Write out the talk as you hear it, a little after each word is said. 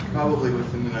probably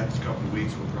within the next couple of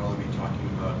weeks, we'll probably be talking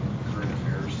about current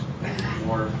affairs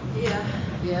more. Yeah.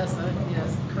 Yes,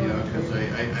 yes. Because I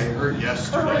heard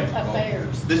yesterday. Current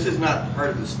affairs. This is not part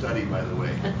of the study, by the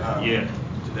way.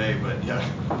 Today, but yeah.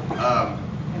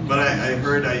 But I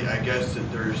heard, I guess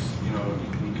that there's,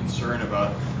 concern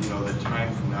about, the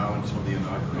time from now until the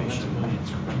inauguration.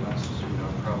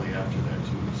 Probably after that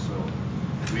too. So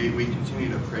we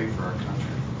continue to pray for our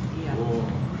country. Yeah.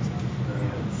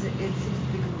 It seems to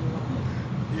be going along.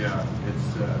 Yeah,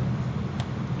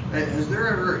 has there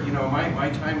ever, my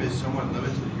time is somewhat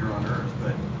limited here on earth,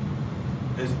 but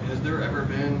has there ever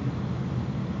been,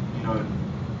 a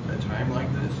time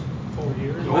like this? 4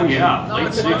 years? Oh yeah, late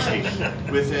Not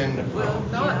 60s. Within,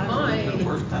 Not mine.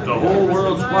 The whole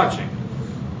world's watching.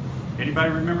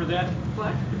 Anybody remember that?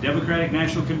 What? The Democratic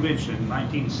National Convention in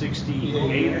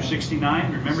 1968 or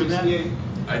 69, remember that? 68.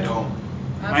 I don't.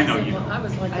 I know you don't. I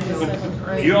was like I in the don't. 7th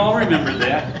grade. You all remember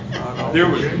that. There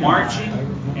was marching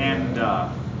and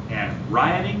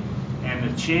rioting, and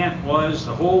the chant was,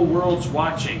 the whole world's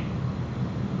watching.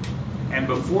 And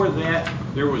before that,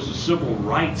 there was a civil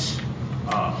rights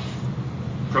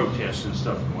protests and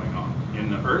stuff going on in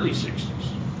the early 60s.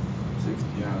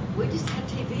 Yeah. We just had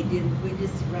TV, didn't we?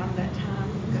 Just around that time,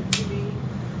 we got TV.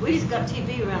 We just got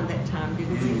TV around that time,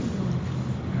 didn't we?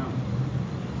 Yeah.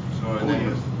 So and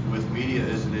then with media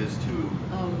as it is too.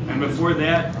 Oh, yeah. And before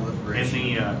that,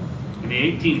 Proliferation. in the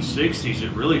 1860s,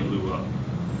 it really blew up.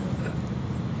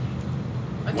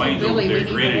 I told Wayne's over Billy we there need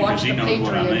to grinning watch because he The knows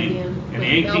what I Patriot mean. again. In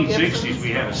the with Mel 1860s, Gibson. we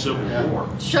had a civil war.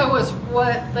 Show us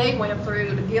what they went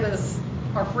through to get us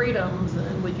our freedoms,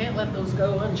 and we can't let those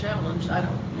go unchallenged, I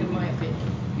don't, in my opinion.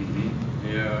 Mm-hmm.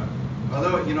 Yeah.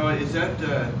 Although, is that,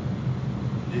 I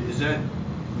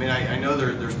mean, I know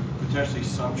there's potentially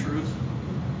some truth,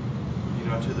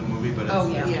 to the movie, but it's, Oh,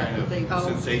 yeah. it's kind of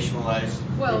sensationalized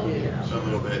Well, They did. yeah. a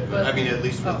little bit. But I mean, at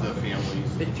least with the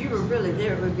families. But if you were really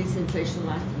there, it would be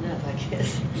sensationalized enough, I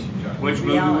guess. Which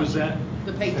movie was that?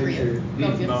 The Patriot.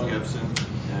 Mel Gibson.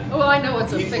 And Well, I know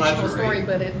it's a Heath fictional Ledger, story, right?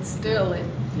 but it's still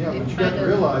Yeah, but you got to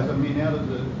realize, I mean, out of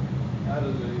the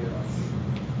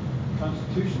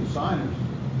Constitution signers,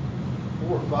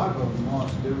 4 or 5 of them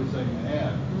lost everything they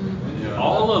had. Mhm. Yeah.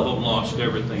 All of them lost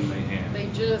everything they had. They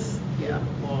just, yeah.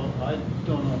 Well, I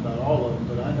don't know about all of them,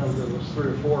 but I know there was 3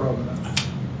 or 4 of them that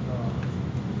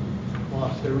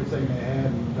lost everything they had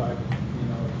and died,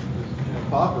 as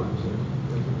paupers as it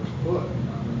was put. I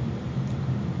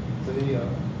mean,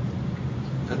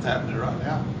 That's happening right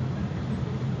now.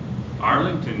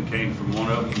 Arlington came from one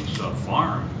of them's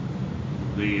farm.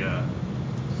 They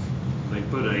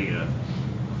put a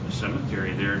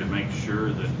cemetery there to make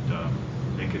sure that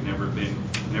they could never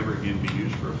again be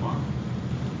used for a farm.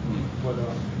 But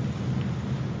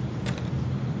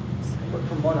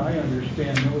from what I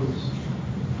understand, it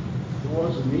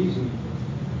wasn't easy.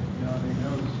 I mean,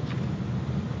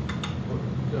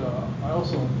 I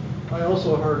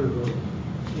also heard of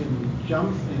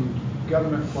in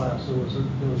government class there was an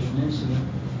incident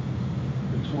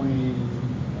between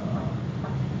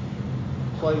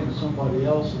Clay and somebody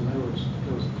else, and there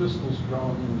was pistols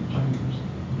drawn in the chambers.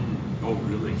 Oh,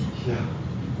 really? Yeah.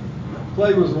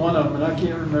 Clay was one of them, and I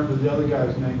can't remember the other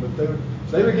guy's name, but they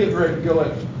were getting ready to go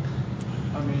at.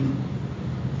 I mean,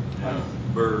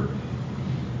 Burr.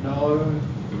 no,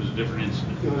 It was a different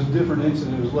incident. it was a different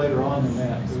incident. It was later on than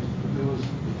that. There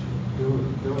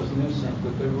was an incident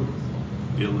that they were.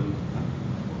 Dylan.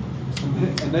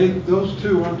 And those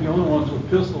 2 weren't the only ones with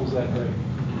pistols that day.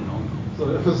 So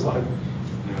it was like.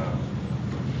 Yeah.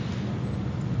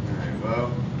 All right.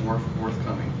 Well, more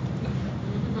forthcoming.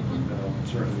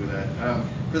 Certainly with that.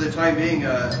 For the time being,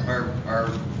 our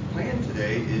plan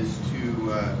today is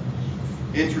to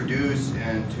introduce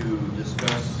and to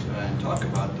discuss and talk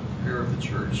about the prayer of the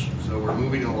church. So we're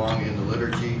moving along in the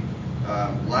liturgy.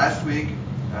 Last week,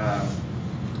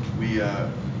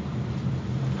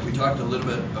 we talked a little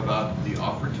bit about the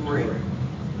offertory,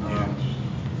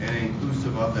 and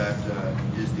inclusive of that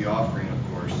is the offering, of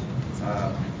course.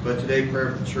 But today, prayer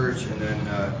of the church, and then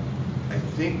I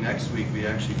think next week we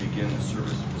actually begin the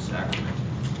service of the sacrament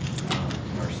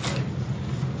in our study.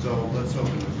 So let's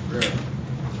open with prayer.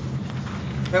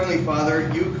 Heavenly Father,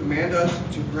 you command us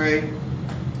to pray,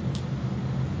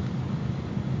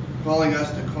 calling us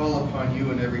to call upon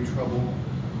you in every trouble,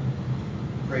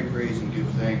 pray, praise, and give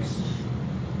thanks.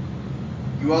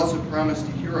 You also promise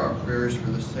to hear our prayers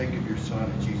for the sake of your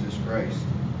Son, Jesus Christ.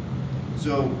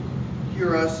 So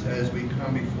hear us as we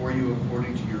come before you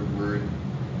according to your word.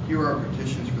 Hear our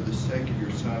petitions for the sake of your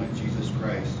Son, Jesus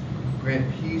Christ.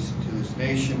 Grant peace to this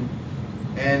nation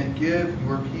and give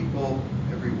your people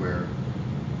everywhere,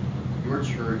 your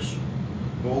church,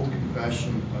 bold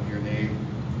confession of your name,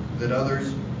 that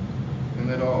others and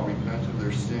that all repent of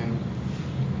their sin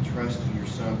and trust in your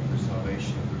Son for the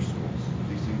salvation of their souls.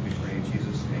 These things we pray in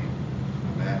Jesus' name.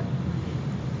 Amen.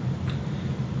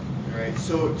 All right,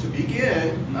 so to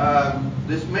begin,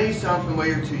 this may sound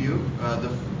familiar to you,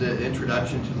 the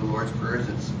introduction to the Lord's Prayer, as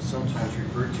it's sometimes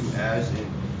referred to as in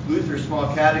Luther's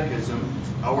Small Catechism,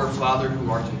 Our Father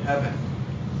who art in heaven.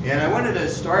 And I wanted to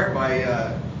start by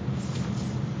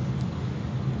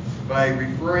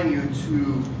referring you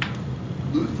to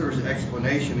Luther's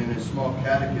explanation in his Small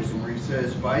Catechism, where he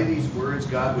says, by these words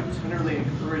God would tenderly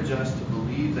encourage us to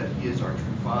believe that he is our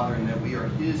true Father and that we are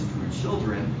his true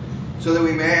children, so that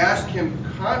we may ask him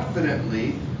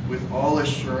confidently with all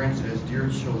assurance as dear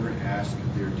children ask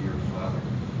their dear Father.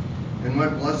 And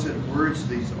what blessed words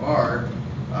these are.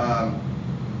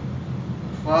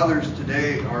 Fathers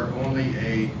today are only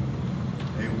a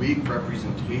weak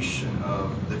representation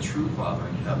of the true Father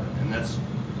in heaven. And that's,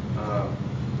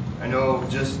 I know,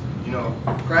 just,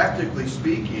 practically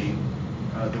speaking,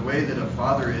 the way that a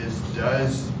father is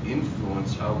does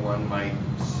influence how one might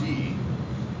see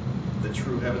the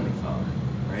true Heavenly Father,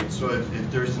 right? So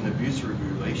if there's an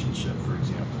abusive relationship, for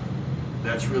example,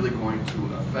 that's really going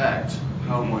to affect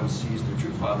how one sees the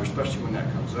true Father, especially when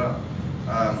that comes up.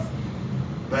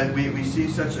 But we see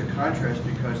such a contrast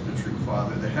because the true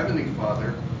Father, the Heavenly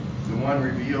Father, the one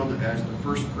revealed as the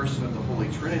first person of the Holy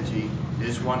Trinity,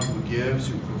 is one who gives,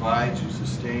 who provides, who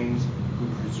sustains, who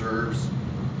preserves,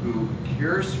 who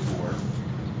cares for.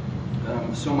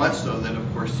 So much so that,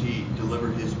 of course, he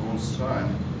delivered his own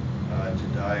Son to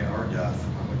die our death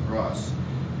on the cross.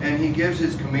 And he gives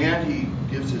his command, he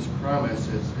gives his promise,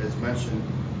 as mentioned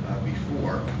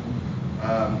before.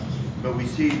 But we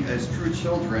see as true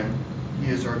children, he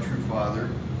is our true Father,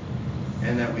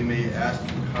 and that we may ask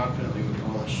him confidently with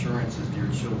all assurance as dear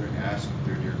children ask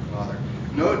their dear Father.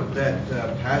 Note that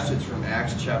passage from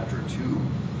Acts chapter 2,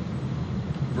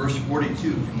 verse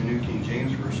 42 from the New King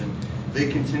James Version. They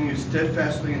continued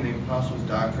steadfastly in the apostles'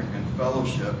 doctrine and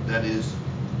fellowship, that is,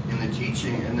 in the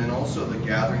teaching, and then also the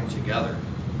gathering together.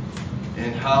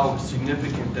 And how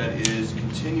significant that is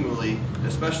continually,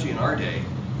 especially in our day,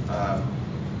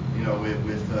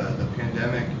 with the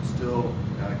pandemic still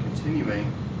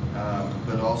continuing,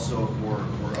 but also for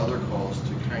other calls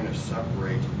to kind of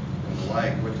separate and the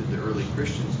like. What did the early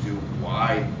Christians do?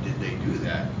 Why did they do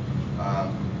that?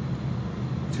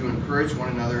 To encourage one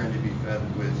another and to be fed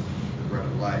with the bread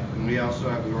of life. And we also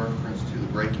have the reference to the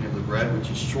breaking of the bread, which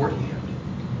is shorthand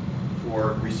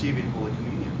for receiving Holy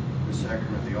Communion, the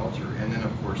sacrament of the altar, and then,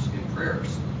 of course, in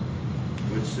prayers,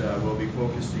 which we'll be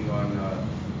focusing on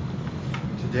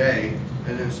today,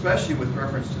 and especially with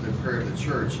reference to the prayer of the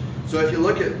church. So if you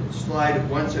look at slide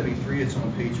 173, it's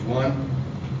on page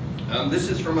 1. This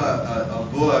is from a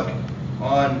book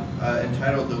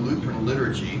entitled The Lutheran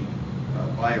Liturgy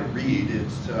by Reed.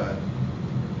 It's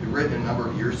written a number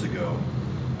of years ago.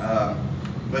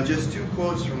 But just two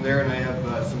quotes from there, and I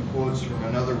have some quotes from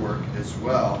another work as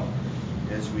well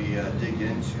as we dig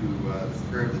into the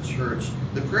prayer of the church.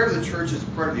 The prayer of the church is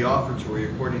part of the offertory,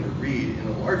 according to Reed, in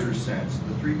a larger sense,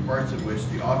 the three parts of which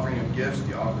the offering of gifts,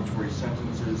 the offertory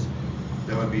sentences,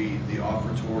 that would be the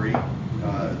offertory,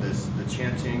 the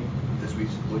chanting, as we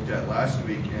looked at last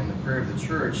week, and the prayer of the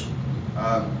church.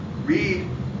 Reed,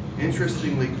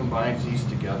 interestingly, combines these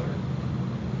together.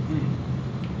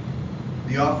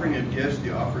 The offering of gifts,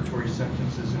 the offertory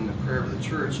sentences, and the prayer of the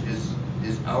church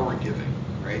is our giving,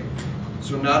 right?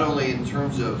 So not only in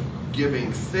terms of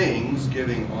giving things,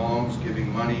 giving alms,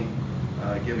 giving money,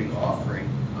 giving offering,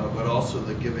 but also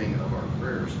the giving of our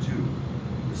prayers too,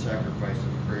 the sacrifice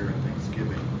of prayer and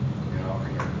thanksgiving, and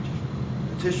offering our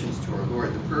petitions to our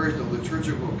Lord. The prayer is the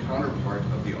liturgical counterpart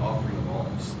of the offering of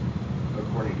alms,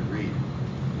 according to Reed.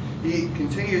 He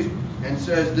continues and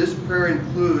says, this prayer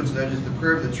includes, that is, the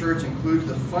prayer of the church includes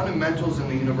the fundamentals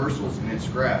and the universals in its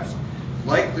grasp.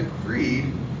 Like the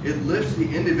creed, it lifts the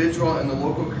individual and the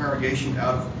local congregation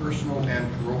out of personal and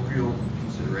parochial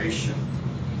consideration.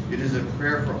 It is a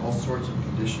prayer for all sorts of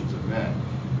conditions of men,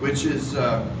 which is,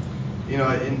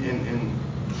 in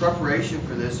preparation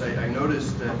for this, I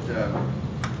noticed that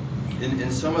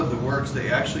in some of the works,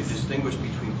 they actually distinguish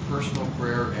between personal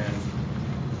prayer and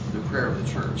the prayer of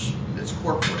the church. It's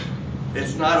corporate.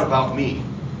 It's not about me.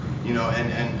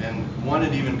 And one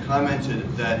had even commented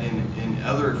that in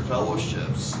other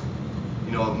fellowships,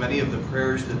 many of the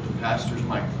prayers that the pastors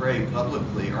might pray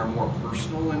publicly are more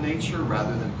personal in nature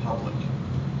rather than public.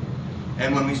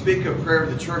 And when we speak of prayer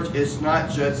of the church, it's not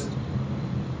just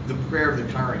the prayer of the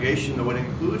congregation, though it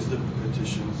includes the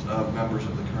petitions of members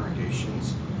of the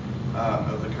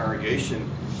congregation,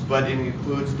 but it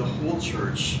includes the whole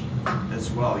church as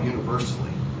well,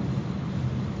 universally.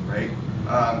 Right?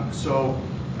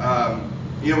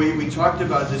 We talked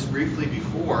about this briefly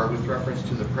before with reference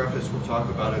to the preface. We'll talk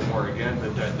about it more again,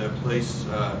 but that place,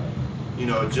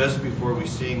 just before we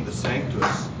sing the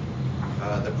Sanctus,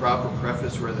 the proper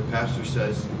preface where the pastor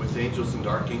says, with angels and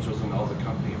archangels and all the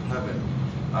company of heaven,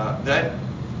 that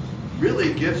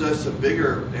really gives us a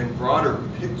bigger and broader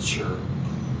picture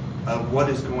of what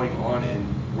is going on in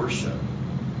worship.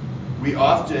 We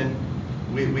often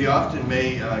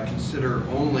may consider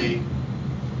only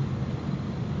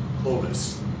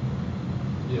Clovis.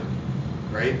 Yeah.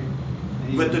 Right?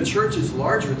 But the church is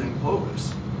larger than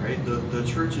Clovis, right? The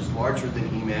church is larger than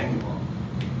Emmanuel.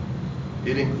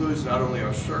 It includes not only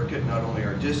our circuit, not only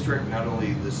our district, not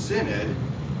only the synod,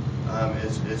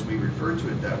 as we refer to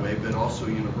it that way, but also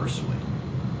universally.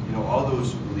 All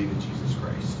those who believe in Jesus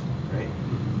Christ, right?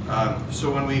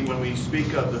 So when we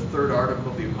speak of the third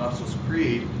article of the Apostles'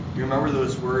 Creed, you remember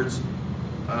those words,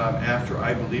 after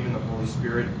I believe in the Holy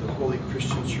Spirit, the Holy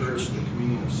Christian Church, the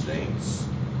communion of saints.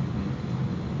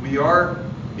 We are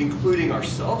including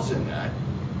ourselves in that,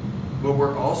 but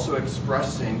we're also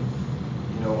expressing,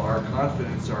 our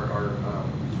confidence,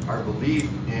 our belief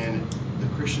in the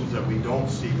Christians that we don't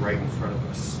see right in front of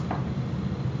us.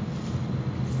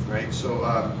 Right? So,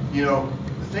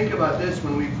 think about this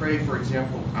when we pray, for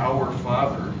example, Our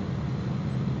Father,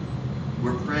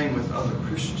 we're praying with other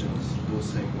Christians those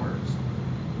same words.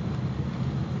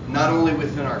 Not only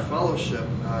within our fellowship,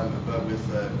 but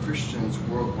with Christians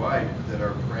worldwide that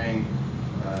are praying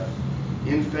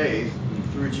in faith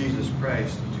through Jesus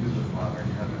Christ to the Father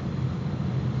in heaven.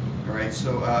 All right,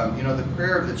 so the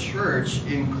prayer of the church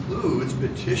includes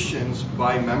petitions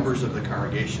by members of the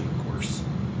congregation, of course,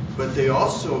 but they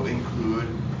also include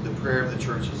the prayer of the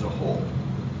church as a whole.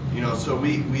 So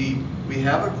we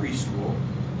have a preschool,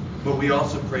 but we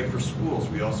also pray for schools.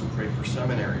 We also pray for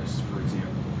seminaries, for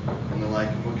example, and the like.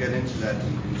 And we'll get into that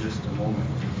in just a moment.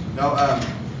 Now, I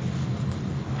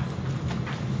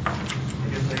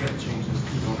guess I got to change this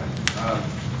too, don't I?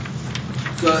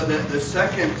 So the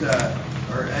second,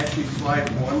 or actually slide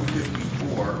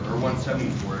 154 or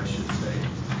 174, I should say,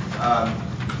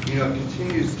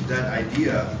 continues that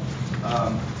idea.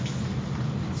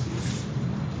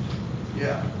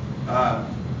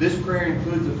 This prayer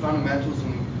includes the fundamentals,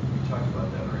 and we talked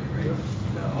about that already,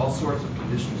 right? All sorts of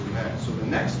conditions are met. So the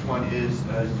next one is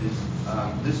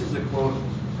this is a quote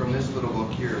from this little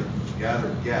book here,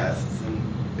 Gathered Guests, and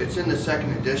it's in the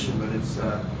second edition, but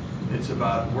it's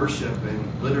about worship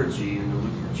and liturgy in the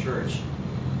Lutheran Church.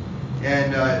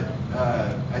 And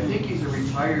I think he's a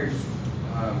retired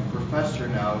professor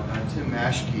now, Tim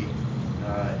Maschke.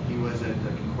 He was at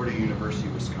Concordia University,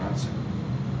 Wisconsin.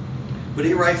 But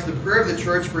he writes, the prayer of the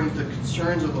church brings the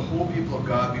concerns of the whole people of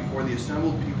God before the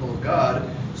assembled people of God,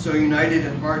 so united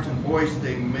in heart and voice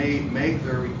they may make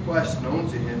their requests known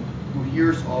to him who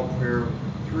hears all prayer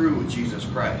through Jesus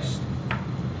Christ.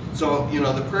 So,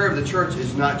 the prayer of the church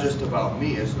is not just about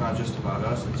me, it's not just about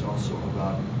us, it's also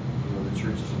about the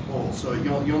church as a whole. So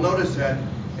you'll notice that,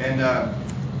 and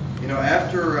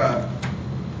after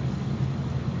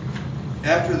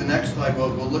the next slide, we'll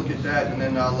look at that, and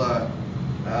then I'll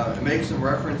make some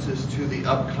references to the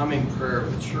upcoming prayer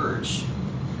of the church,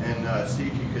 and see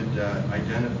if you could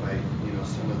identify,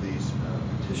 some of these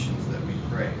petitions that we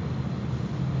pray.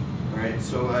 All right.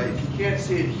 So if you can't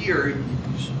see it here,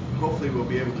 hopefully we'll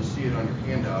be able to see it on your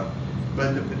handout.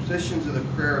 But the petitions of the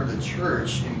prayer of the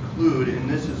church include, and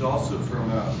this is also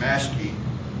from Maschke.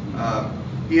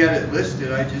 He had it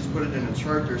listed. I just put it in a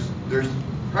chart. There's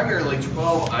primarily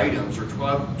 12 items or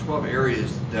 12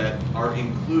 areas that are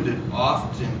included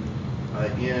often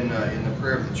in the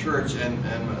prayer of the church, and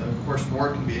of course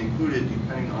more can be included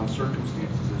depending on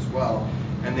circumstances as well,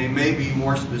 and they may be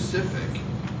more specific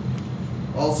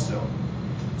also.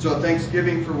 So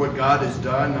thanksgiving for what God has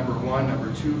done, number one.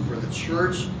 Number two, for the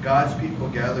church, God's people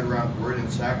gathered around word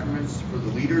and sacraments. For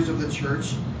the leaders of the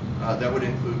church, that would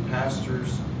include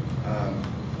pastors,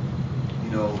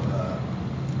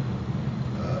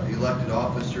 elected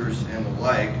officers and the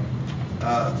like,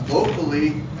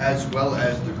 locally as well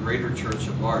as the greater church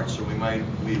at large. So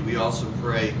we also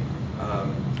pray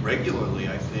regularly,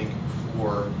 I think,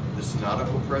 for the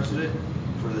synodical president,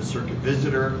 for the circuit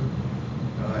visitor,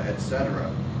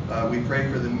 etc. We pray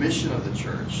for the mission of the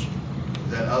church,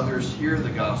 that others hear the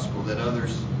gospel, that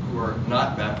others who are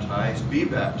not baptized be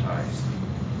baptized,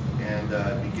 and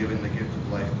be given the gift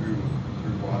of life through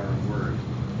water and word.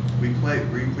 We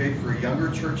pray for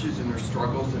younger churches in their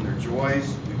struggles and their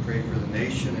joys. We pray for the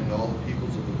nation and all the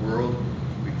peoples of the world.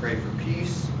 We pray for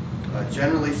peace.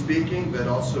 generally speaking, but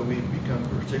also we've become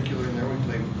particular in there. We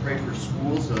pray for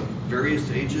schools of various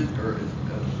ages or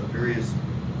of various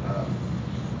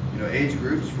age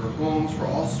groups, for homes, for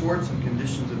all sorts and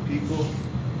conditions of people.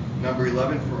 Number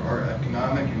 11, for our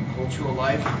economic and cultural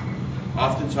life.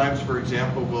 Oftentimes, for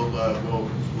example, we'll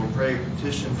pray a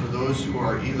petition for those who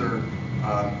are either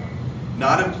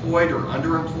not employed or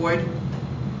underemployed,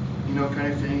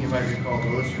 kind of thing. You might recall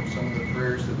those from some of the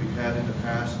prayers that we've had in the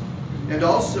past. And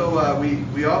also,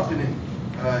 we often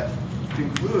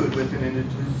conclude with an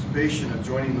anticipation of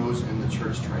joining those in the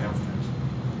church triumphant.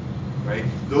 Right?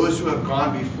 Those who have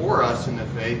gone before us in the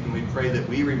faith, and we pray that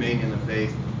we remain in the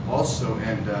faith also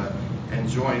and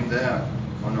join them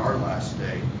on our last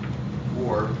day,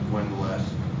 or when the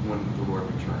Lord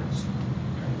returns.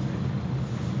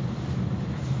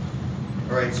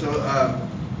 All right, so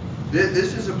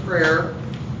this is a prayer,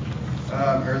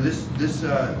 or this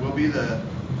will be the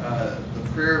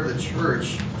prayer of the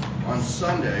church on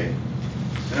Sunday,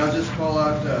 and I'll just call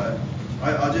out.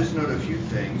 I'll just note a few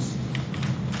things.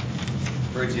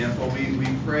 For example, we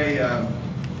pray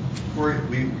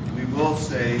we will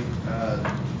say,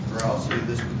 or I'll say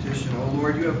this petition: O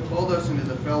Lord, you have called us into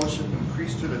the fellowship and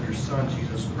priesthood of your Son,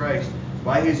 Jesus Christ.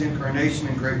 By his incarnation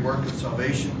and great work of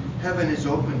salvation, heaven is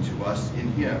open to us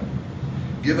in him.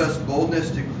 Give us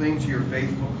boldness to cling to your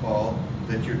faithful call,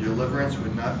 that your deliverance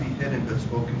would not be hidden but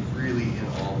spoken freely in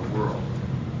all the world.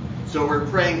 So we're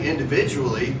praying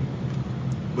individually,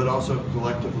 but also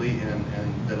collectively,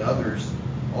 and that others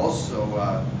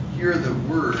also hear the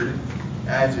word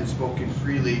as it's spoken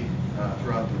freely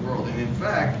throughout the world. And in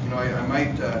fact,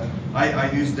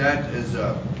 I use that as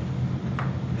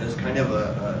kind of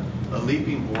a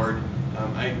leaping board.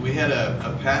 We had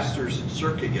a pastor's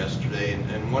circuit yesterday,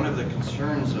 and one of the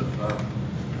concerns of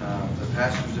the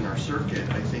pastors in our circuit,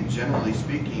 I think generally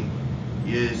speaking,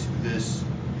 is this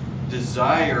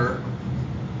desire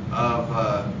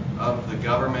of the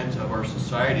government, of our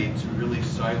society, to really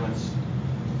silence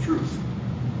truth.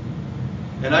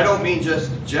 And I don't mean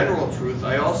just general truth,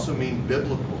 I also mean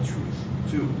biblical truth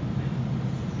too.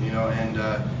 And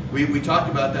we talked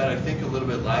about that, I think, a little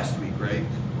bit last week, right?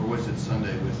 Or was it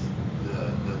Sunday, with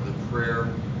the prayer,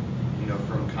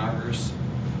 from Congress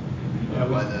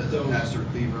by the Pastor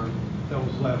Cleaver? That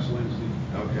was last Wednesday.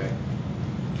 Okay.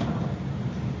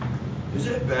 Is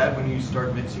it bad when you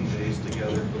start mixing days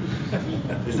together?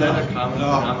 Is that a common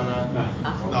phenomenon?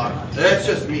 No. That's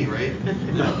just me, right?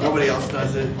 Nobody else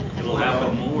does it? It'll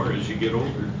happen more as you get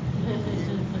older.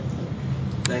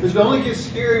 It only gets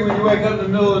scary when you wake up in the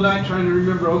middle of the night trying to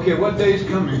remember, okay, what day's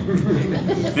coming?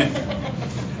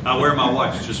 I wear my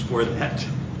watch just for that.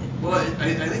 Well,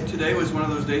 I think today was one of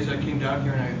those days I came down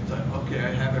here and I thought, okay,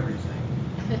 I have everything.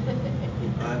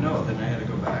 No, then I had to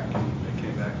go back, and I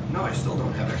came back. No, I still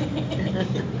don't have it.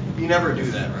 You never do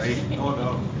that, right? Oh,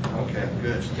 no. Okay,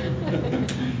 good.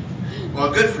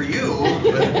 Well, good for you.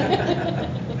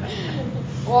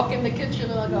 Walk in the kitchen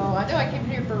and I go, I know I came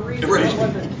here for a reason. Right.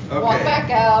 Okay. Okay. Walk back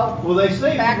out. Well, they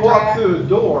say if you walk through a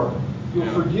door,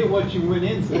 you'll forget what you went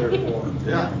in there for.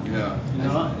 Yeah.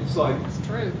 It's like, It's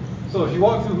true. so if you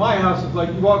walk through my house, it's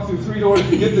like you walk through 3 doors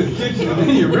to get to the kitchen, and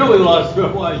then you really lost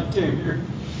why you came here.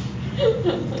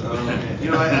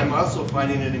 I'm also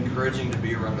finding it encouraging to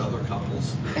be around other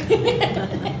couples.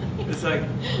 It's like,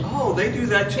 oh, they do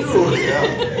that too.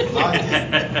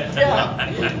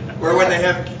 Yeah. Or when they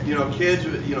have, kids,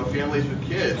 families with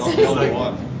kids.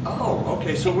 Oh,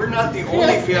 okay, so we're not the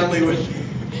only family with.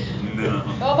 No.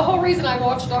 Well, the whole reason I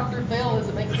watch Dr. Phil is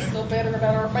it makes me feel better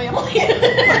about our family.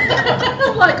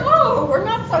 I'm like, oh, we're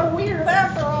not so weird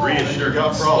after all. Sure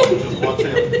got problems, just watch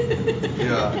him.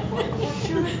 Yeah. What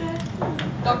show is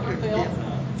that? Dr. Phil.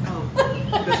 Oh.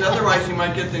 Because otherwise you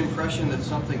might get the impression that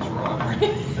something's wrong.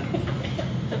 Right?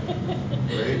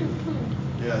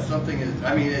 Yeah, something is,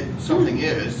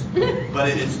 but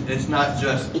it's not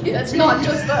just It's me. not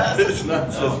just us. It's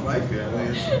not just my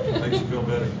family. It makes you feel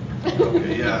better.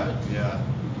 Okay, yeah.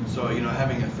 So,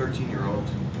 having a 13-year-old.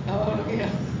 Oh, yeah.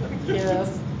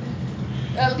 Yes.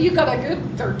 You got a good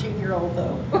 13-year-old,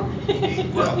 though.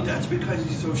 Well, that's because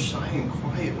he's so shy and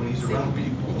quiet when he's around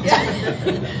people. Yeah.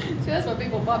 See, that's what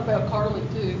people thought about Carly,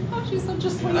 too. Oh, she's such a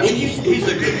sweetie. I mean, he's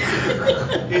a good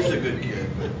kid. He's a good kid,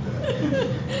 but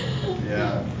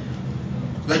yeah.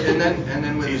 But and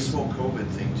then with this whole COVID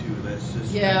thing too, that's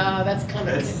just that's kind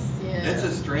of it's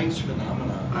a strange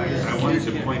phenomenon. I wanted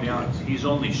to point out, he's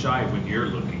only shy when you're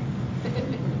looking.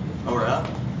 Oh, yeah?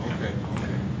 Okay.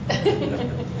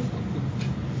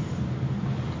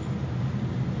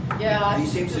 Yeah, He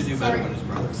seems to do better when his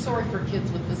brother. I'm sorry for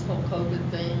kids with this whole COVID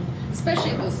thing,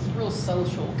 especially those real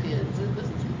social kids. This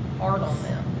is hard on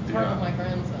them. It's hard on my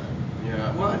grandson.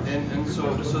 Yeah, well, and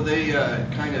so they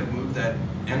kind of move that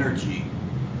energy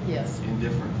Yes. in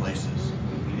different places,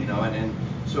 Mm-hmm. you know, and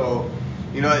so,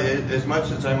 you know, as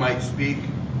much as I might speak,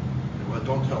 well,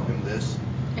 don't tell him this,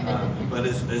 but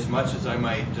as much as I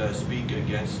might speak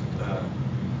against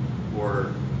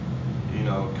or, you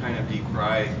know, kind of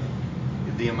decry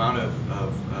the amount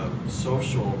of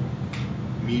social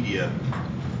media,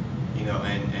 you know,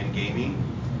 and gaming,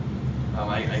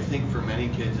 I think for many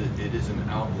kids it is an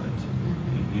outlet.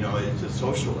 Mm-hmm. You know, it's a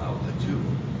social outlet too. You know,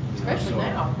 Especially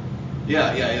now.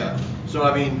 Yeah. So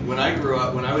I mean, when I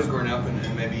was growing up,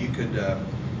 and maybe you could,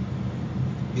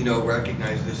 you know,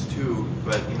 recognize this too,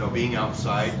 but you know, being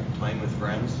outside, playing with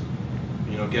friends,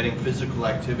 you know, getting physical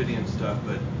activity and stuff.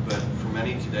 But for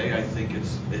many today, I think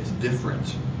it's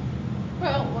different.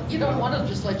 Well, you don't want to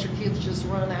just let your kids just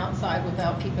run outside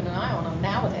without keeping an eye on them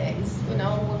nowadays. You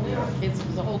know, when we were kids, it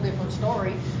was a whole different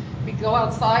story. We'd go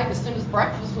outside as soon as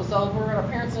breakfast was over, and our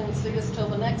parents didn't see us till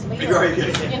the next meal. Right.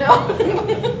 You know?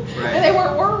 Right. And they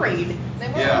weren't worried. They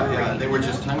weren't worried. Yeah. They were you know?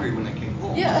 just hungry when they came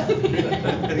home. Yeah.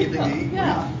 Anything to eat.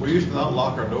 Yeah. We used to not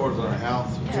lock our doors in our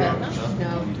house. Yeah,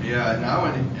 No. Yeah. Now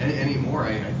anymore,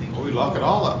 I think. Well, we lock it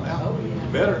all up now. Oh, yeah.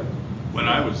 Better. When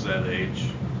I was that age,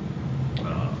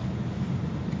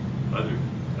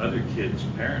 other kids'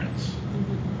 parents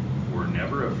were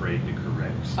never afraid to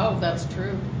correct. Oh, that's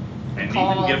true. And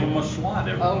even give them a swat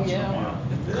every once in a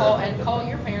while. Call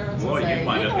your parents Boy, and say, you'd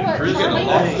wind you up know in what, prison.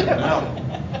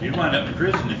 Charlene? You'd wind up in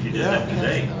prison if you did that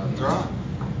today. That's right.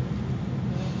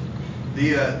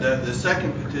 The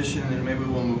second petition, and maybe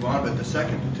we'll move on, but the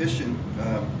second petition,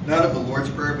 not of the Lord's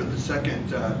Prayer, but the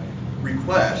second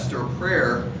request or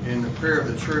prayer in the prayer of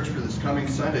the church for this coming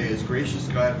Sunday is, gracious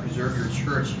God, preserve your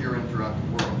church here and throughout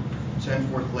the world. Send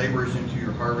forth laborers into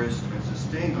your harvest and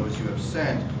sustain those you have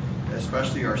sent,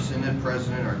 especially our synod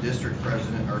president, our district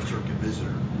president, our circuit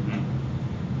visitor.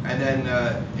 Mm-hmm. And then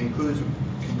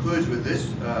concludes with this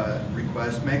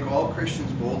request: make all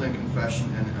Christians bold in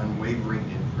confession and unwavering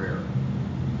in prayer.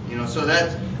 You know, so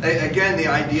that, again, the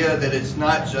idea that it's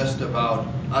not just about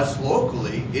us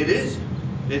locally. It is.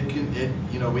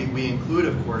 You know, we include,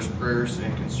 of course, prayers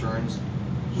and concerns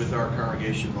with our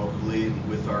congregation locally and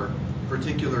with our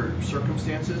particular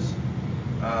circumstances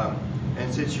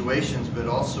and situations, but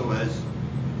also as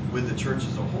with the church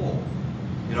as a whole.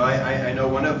 You know, I know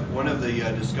one of the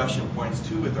discussion points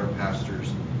too with our pastors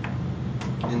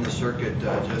in the circuit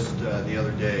just the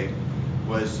other day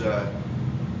was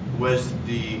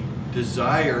the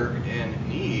desire and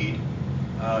need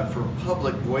for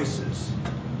public voices.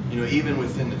 You know, even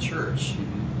within the church.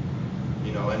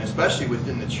 You know, and especially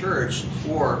within the church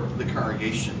for the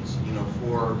congregations. You know,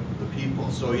 for the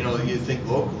people. So you know, you think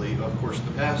locally, of course,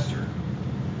 the pastor,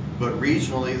 but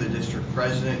regionally, the district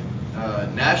president.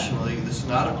 Nationally, the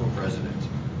synodical president.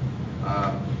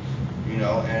 You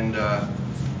know, and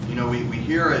you know, we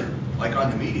hear it like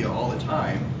on the media all the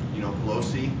time. You know,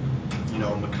 Pelosi, you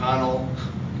know, McConnell,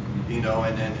 you know,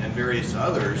 and various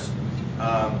others.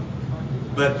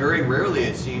 But very rarely,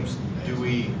 it seems,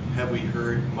 have we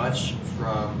heard much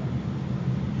from,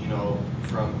 you know,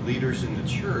 from leaders in the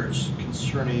church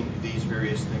concerning these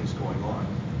various things going on,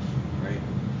 right?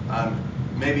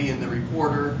 Maybe in the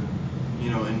Reporter, you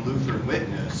know, in Lutheran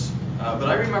Witness. But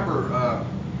I remember,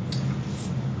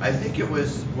 I think it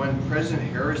was when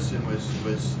President Harrison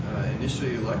was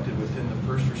initially elected. Within the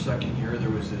first or second year, there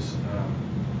was this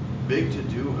big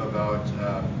to-do about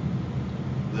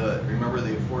remember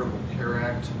the Affordable Care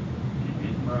Act?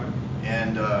 Right.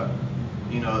 And,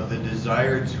 you know, the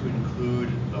desire to include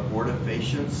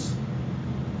abortifacients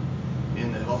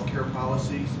in the healthcare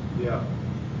policies. Yeah.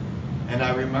 And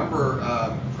I remember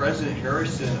President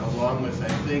Harrison, along with,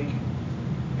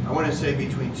 I want to say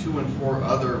between 2 and 4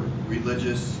 other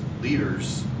religious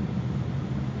leaders,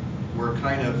 were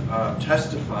kind of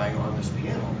testifying on this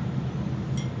panel.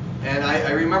 And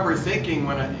I remember thinking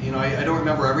when I don't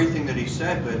remember everything that he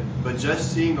said, but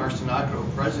just seeing our synodical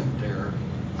president there,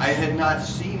 I had not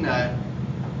seen that,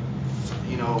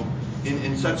 you know,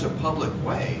 in such a public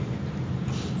way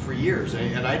for years,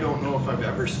 and I don't know if I've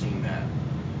ever seen that,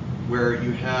 where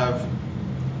you have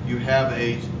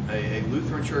a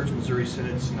Lutheran Church Missouri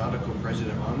Synod synodical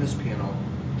president on this panel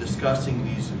discussing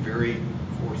these very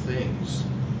core things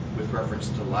with reference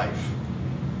to life.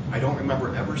 I don't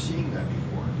remember ever seeing that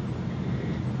before.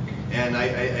 And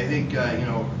I think, you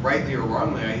know, rightly or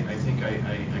wrongly, I think I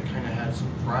kind of had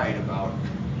some pride about,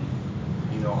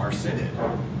 you know, our synod.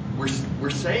 We're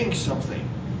saying something,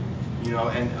 you know,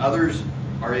 and others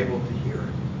are able to hear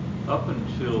it. Up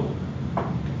until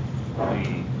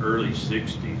the early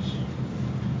 60s,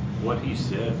 what he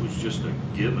said was just a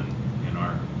given in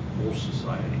our whole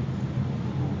society.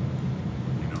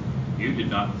 you did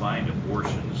not find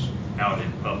abortions out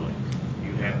in public.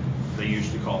 They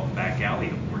used to call them back alley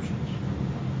abortions.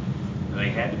 They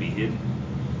had to be hidden.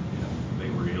 They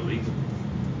were illegal.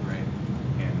 Right.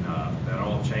 And that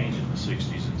all changed in the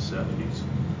 60s and 70s.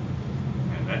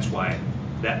 And that's why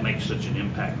that makes such an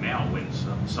impact now when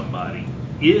somebody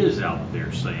is out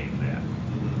there saying that.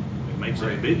 It makes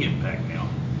a big impact now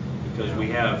because we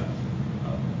have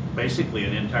basically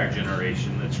an entire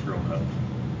generation that's grown up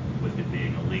with it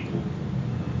being a legal,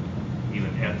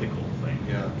 even ethical thing.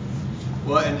 Yeah.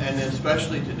 Well, and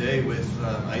especially today with,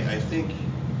 I think,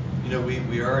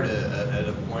 we are at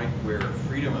a point where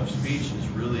freedom of speech is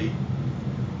really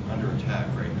under attack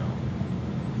right now.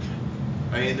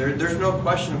 I mean, there's no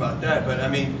question about that. But I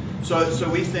mean, so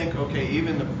we think, okay,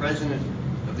 even the president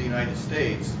of the United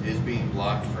States is being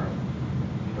blocked from,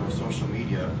 social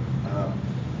media.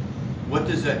 What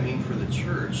does that mean for the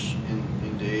church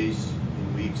in days,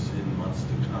 in weeks, in months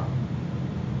to come?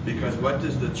 Because what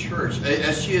does the church,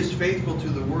 as she is faithful to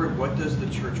the word, what does the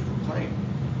church proclaim?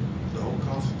 The whole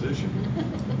Constitution.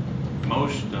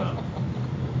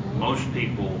 Most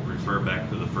people refer back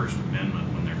to the First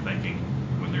Amendment when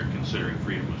they're considering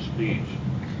freedom of speech.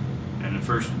 And the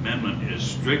First Amendment is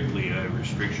strictly a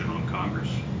restriction on Congress.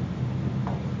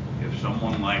 If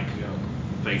someone like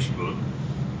Facebook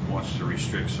wants to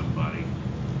restrict somebody,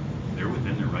 they're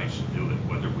within their rights to do it,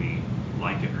 whether we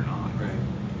like it or not. Right.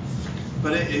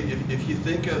 But if you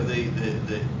think of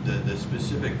the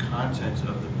specific content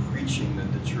of the preaching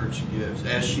that the church gives,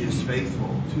 as she is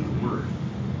faithful to the word,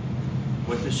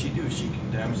 what does she do? She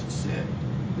condemns sin.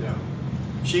 Yeah.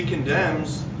 She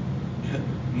condemns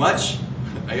much,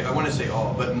 I want to say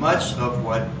all, but much of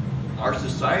what our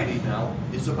society now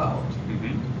is about.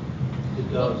 Mm-hmm.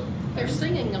 It does. They're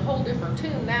singing a whole different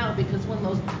tune now because when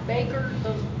those bakers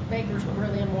were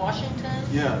really in Washington,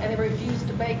 and they refused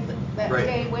to bake that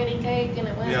gay wedding cake, and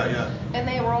it went, and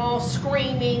they were all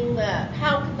screaming that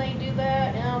how can they do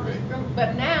that?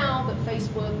 But now that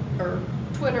Facebook or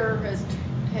Twitter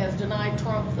has denied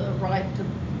Trump the right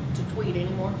to tweet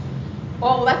anymore,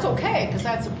 oh, that's okay because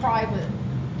that's a private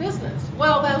business.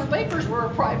 Well, those bakers were a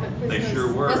private business They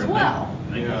sure were as well.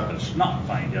 They got the snot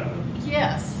find out of them.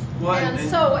 Yes. Well, and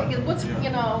so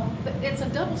it's a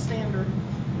double standard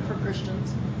for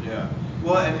Christians. Yeah.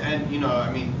 Well, and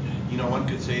I mean, one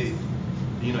could say,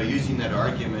 using that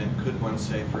argument, could one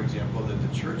say, for example, that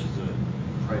the church is a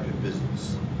private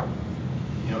business?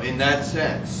 In that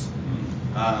sense.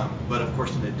 But of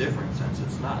course, in a different sense,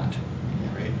 it's not.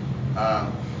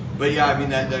 Right. But yeah, I mean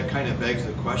that kind of begs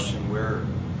the question: where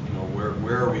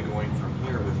are we going from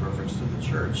here with reference to the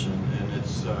church? And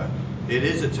it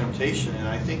is a temptation, and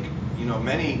I think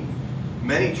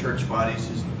many church bodies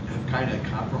have kind of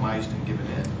compromised and given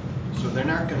in, so they're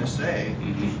not going to say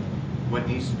what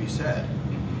needs to be said,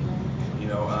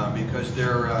 because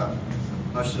their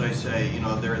how should I say,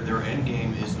 their end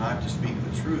game is not to speak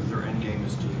the truth. Their end game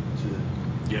is to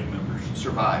get members,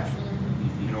 survive,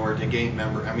 or to gain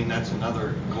members. I mean, that's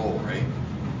another goal, right?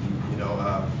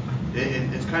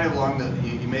 It's kind of along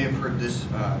you may have heard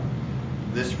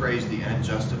this phrase, the end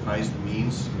justifies the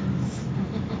means.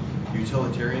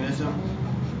 Utilitarianism.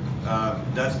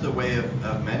 That's the way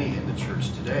of many in the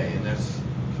church today, and that's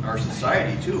our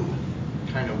society too.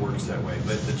 Kind of works that way,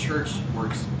 but the church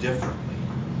works differently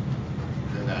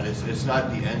than that. It's not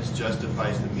the ends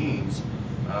justifies the means,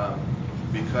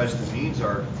 because the means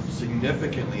are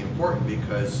significantly important.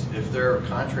 Because if they're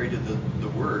contrary to the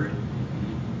word,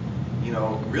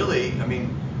 really, I mean,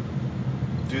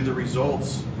 do the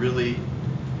results really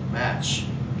match?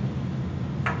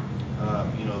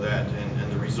 That,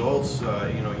 and the results,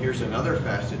 here's another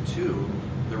facet too.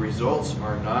 The results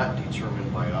are not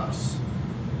determined by us.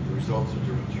 The results are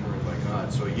determined by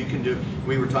God. So you can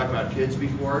we were talking about kids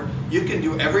before, you can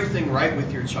do everything right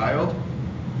with your child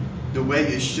the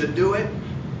way you should do it.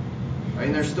 I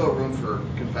mean, there's still room for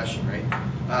confession, right?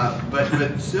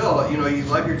 But still, you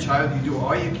love your child, you do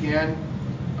all you can,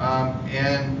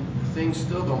 and things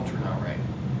still don't turn out right.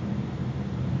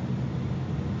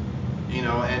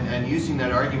 And using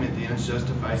that argument, the ends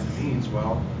justifies the means,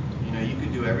 well, you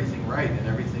could do everything right and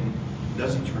everything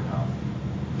doesn't turn out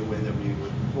the way that we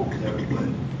would hope that it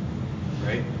would,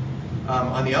 right?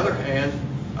 On the other hand,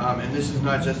 and this is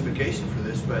not justification for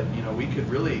this, but, we could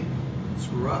really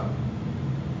screw up.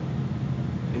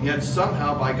 And yet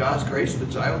somehow, by God's grace, the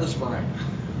child is fine,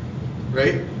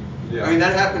 right? Yeah. I mean,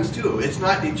 that happens too. It's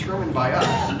not determined by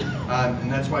us.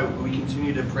 And that's why we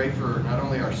continue to pray for not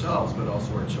only ourselves, but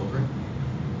also our children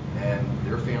and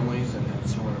their families and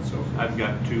so on and so forth. I've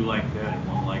got two like that and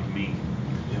one like me.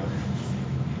 Yeah.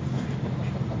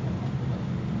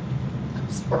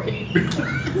 Sorry.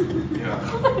 Yeah.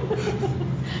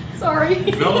 Sorry.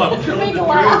 No, I'm You're telling making the a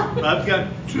laugh. truth. I've got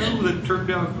 2 that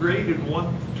turned out great and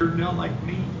 1 turned out like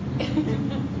me.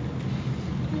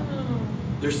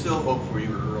 There's still hope for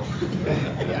you, Earl.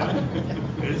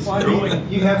 It's Well, growing.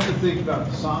 you have to think about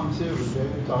the Psalm too, where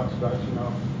David talks about,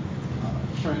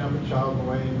 train up a child in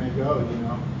the way he may go, and in the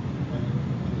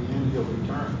end he'll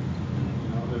return.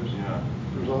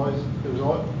 There's always,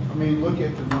 I mean, look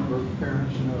at the number of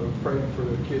parents, prayed for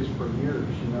their kids for years,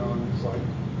 and it's like,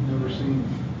 never seen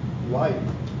light.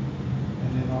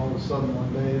 And then all of a sudden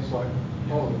one day it's like,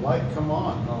 oh, the light come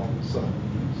on, all of a sudden.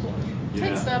 It's like, It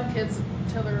takes some kids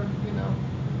till they're,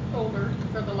 older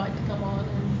for the light to come on,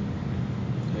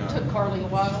 and it took Carly a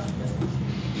while.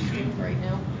 She's doing great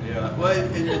now. Yeah, well,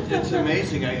 it's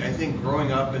amazing. I think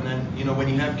growing up, and then, when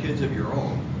you have kids of your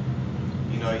own,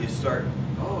 you start,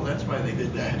 oh, that's why they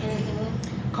did that.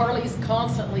 Mm-hmm. Carly's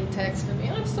constantly texting me,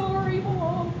 I'm sorry,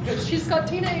 Mom, because she's got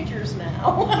teenagers now.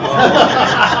 Oh,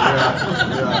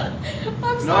 yeah.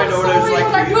 I'm so Now I know what sorry it's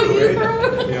what like I for put you, you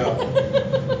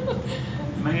right? through.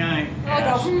 May I I go,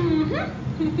 ask,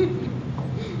 mm-hmm.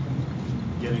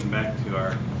 getting back to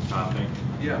our topic,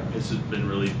 Yeah. this has been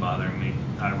really bothering me.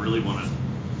 I really want to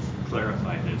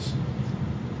clarify this.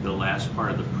 The last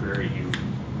part of the prayer you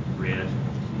read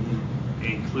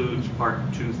includes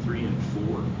part 2, 3, and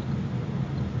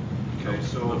 4. Okay,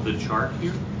 so Of the chart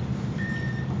here.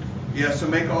 Yeah, so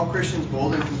make all Christians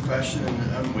bold in confession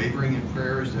and unwavering in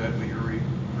prayer. Is that what you're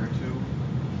referring to?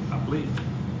 I believe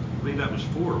that was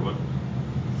 4. What?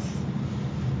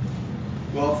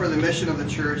 Well, for the mission of the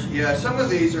church, yeah, some of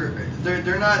these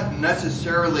they're not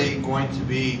necessarily going to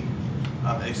be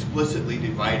explicitly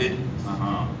divided.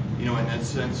 In that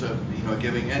sense of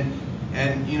giving, and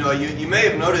you may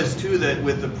have noticed too that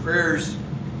with the prayers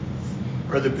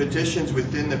or the petitions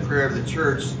within the prayer of the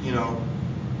church,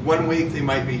 one week they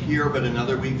might be here, but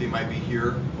another week they might be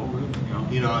here. Oh, really?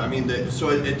 So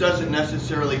it doesn't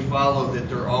necessarily follow that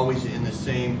they're always in the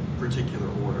same particular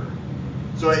order.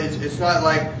 So it's not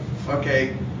like,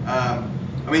 okay,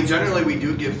 generally we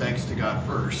do give thanks to God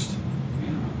first,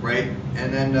 right?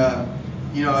 And then,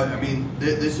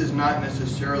 this is not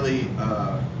necessarily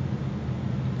a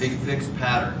fixed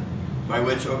pattern by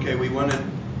which, okay, we want to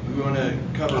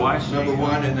cover number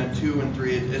 1 and then 2 and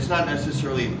 3. It's not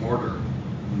necessarily in order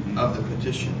of the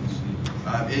petitions.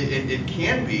 It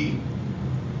can be.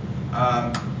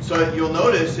 So you'll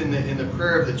notice in the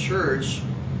prayer of the church,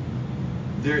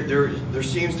 there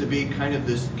seems to be kind of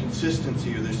this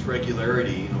consistency or this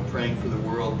regularity. Praying for the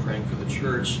world, praying for the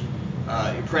church,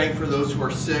 praying for those who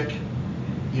are sick.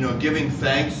 Giving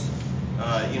thanks.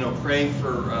 Praying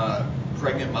for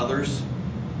pregnant mothers.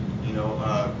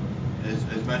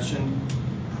 As mentioned,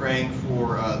 praying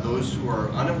for those who are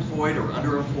unemployed or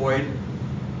underemployed.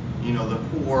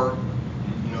 The poor.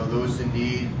 Those in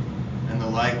need. And the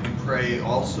like. We pray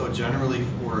also generally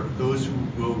for those who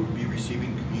will be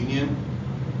receiving communion.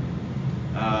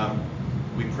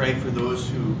 We pray for those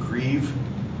who grieve,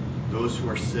 those who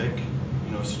are sick,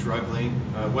 struggling,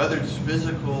 whether it's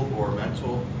physical or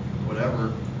mental,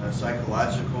 whatever,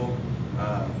 psychological.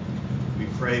 We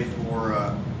pray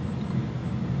for,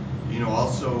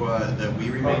 also that we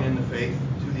remain in the faith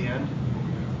to the end,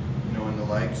 and the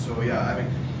like. So yeah,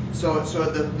 so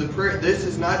the prayer. This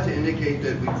is not to indicate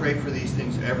that we pray for these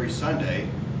things every Sunday,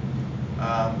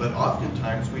 but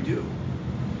oftentimes we do.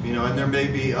 And there may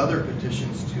be other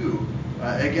petitions too.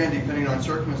 Again, depending on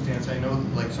circumstance, I know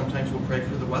like sometimes we'll pray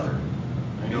for the weather.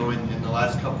 I know in the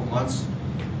last couple months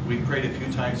we prayed a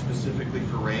few times specifically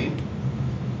for rain.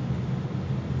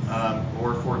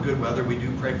 Or for good weather. We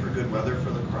do pray for good weather for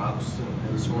the crops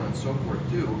and so on and so forth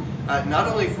too. Not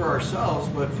only for ourselves,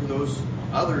 but for those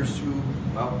others who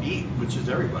eat, which is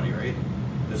everybody, right?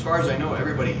 As far as I know,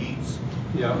 everybody eats.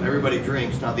 Yeah. Everybody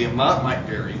drinks. Now the amount might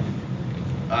vary.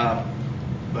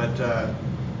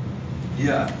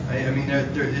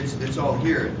 It's all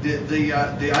here.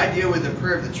 The idea with the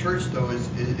prayer of the church, though, is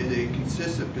it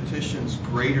consists of petitions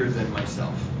greater than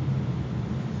myself,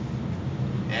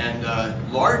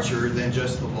 and larger than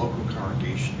just the local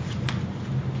congregation.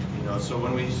 So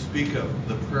when we speak of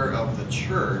the prayer of the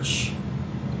church,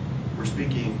 we're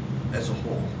speaking as a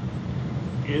whole.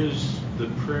 Is the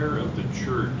prayer of the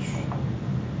church,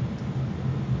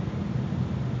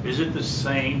 is it the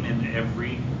same in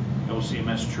every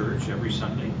LCMS church every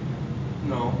Sunday?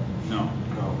 No.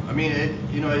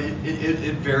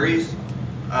 It varies.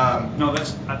 No,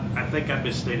 I think I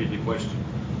misstated the question.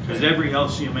 Is every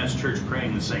LCMS church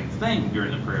praying the same thing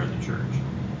during the prayer of the church?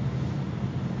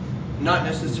 Not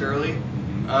necessarily.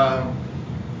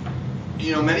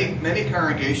 many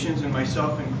congregations, and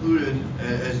myself included,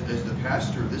 as the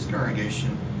pastor of this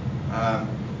congregation,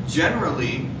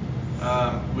 generally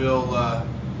will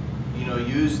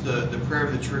use the prayer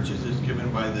of the churches as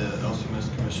given by the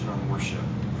LCMS Commission on Worship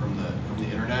from the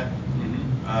internet.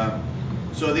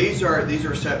 Mm-hmm. So these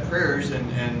are set prayers,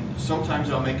 and sometimes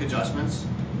I'll make adjustments,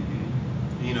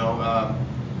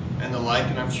 and the like,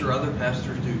 and I'm sure other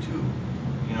pastors do too.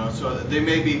 So they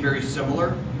may be very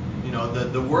similar.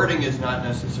 The wording is not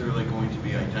necessarily going to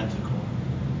be identical.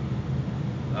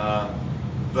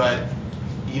 But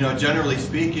generally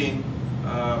speaking,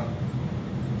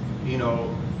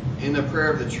 in the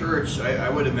prayer of the church, I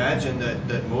would imagine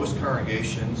that most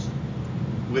congregations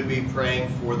would be praying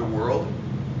for the world,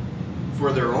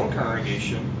 for their own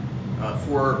congregation,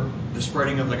 for the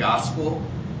spreading of the gospel,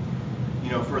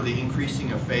 for the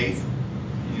increasing of faith,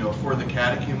 for the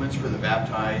catechumens, for the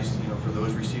baptized, for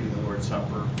those receiving the Lord's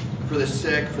Supper, for the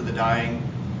sick, for the dying,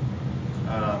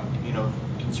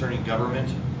 concerning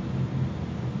government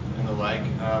and the like.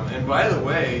 And by the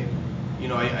way,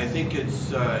 I think it's,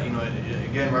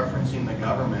 again, referencing the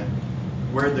government,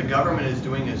 where the government is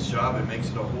doing its job, it makes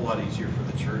it a whole lot easier for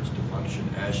the church to function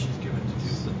as she's given to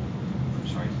do. I'm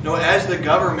sorry. No, as the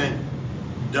government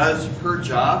does her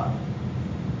job,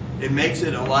 it makes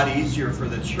it a lot easier for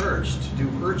the church to do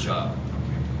her job.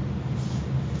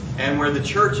 And where the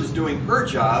church is doing her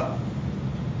job,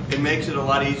 it makes it a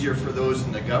lot easier for those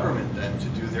in the government then to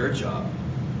do their job.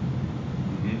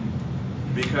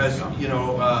 Mm-hmm. Because,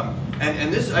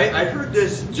 and this, I heard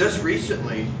this just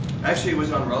recently. Actually, it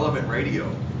was on Relevant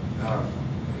Radio.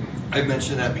 I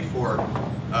mentioned that before.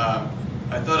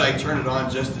 I thought I'd turn it on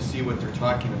just to see what they're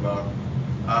talking about.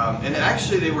 And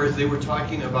actually, they were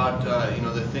talking about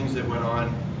the things that went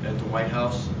on at the White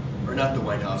House, or not the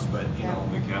White House, but the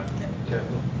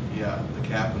Capitol. Yeah, the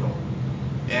Capitol.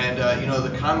 And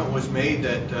the comment was made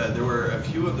that there were a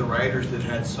few of the rioters that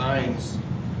had signs,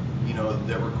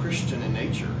 that were Christian in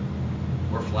nature,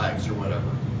 or flags or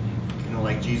whatever,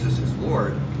 like Jesus is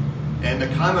Lord. And the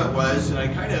comment was, and I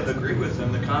kind of agree with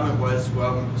them, the comment was,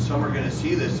 well, some are going to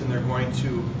see this and they're going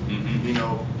to,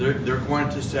 they're going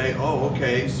to say, oh,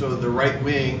 okay, so the right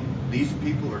wing, these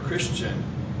people are Christian,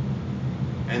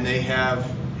 and they have,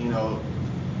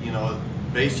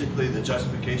 basically the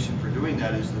justification for doing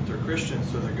that is that they're Christians,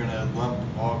 so they're going to lump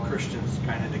all Christians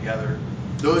kind of together.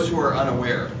 Those who are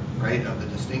unaware, right, of the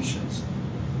distinctions.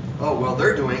 Oh, well,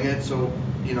 they're doing it, so,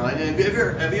 and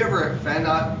have you ever found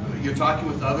out, you're talking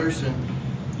with others and,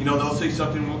 they'll say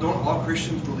something, well, don't all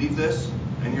Christians believe this?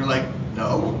 And you're like,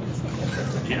 no.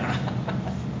 Yeah.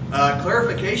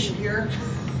 Clarification here,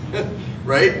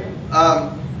 right?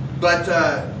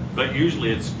 But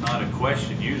usually it's not a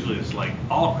question. Usually it's like,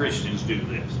 all Christians do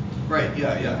this. Right,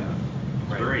 yeah.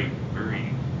 It's very, very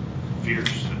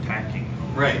fierce attacking.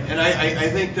 Right, and I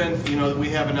think then, we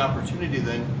have an opportunity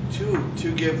then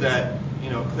to give that,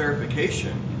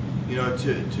 clarification,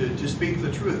 to speak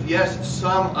the truth. Yes,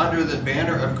 some under the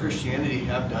banner of Christianity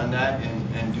have done that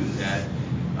and do that.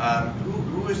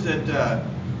 Who is that?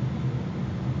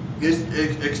 Is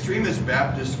extremist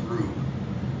Baptist group?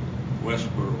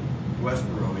 Westboro,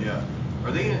 yeah.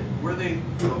 Where are they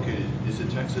located? Is it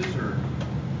Texas or?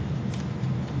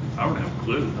 I don't have a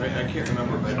clue. I can't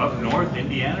remember. But up north,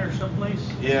 Indiana or someplace?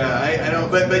 Yeah, I don't.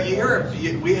 But you hear,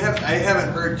 I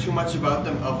haven't heard too much about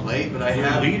them of late. But I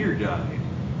have. Their leader died.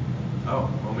 Oh,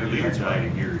 well, Their maybe leader that's died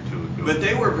why. a year or two ago. But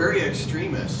they were very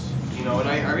extremist, and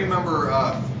I remember,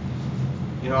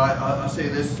 I'll say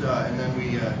this, and then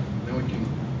we can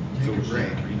take a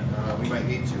break. We might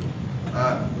need to.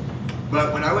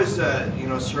 But when I was,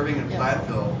 serving in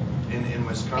Platteville in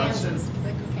Wisconsin,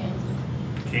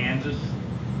 Kansas.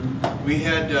 we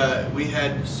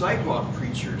had sidewalk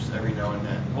preachers every now and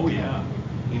then. Oh yeah.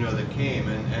 That came,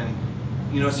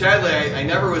 and sadly I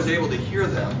never was able to hear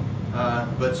them.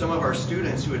 But some of our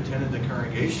students who attended the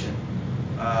congregation,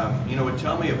 would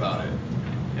tell me about it.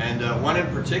 And one in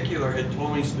particular had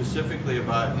told me specifically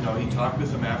about, he talked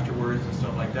with them afterwards and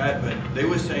stuff like that. But they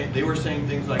were saying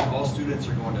things like all students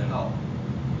are going to hell.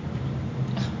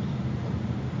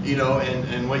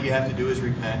 And what you have to do is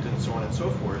repent and so on and so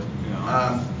forth.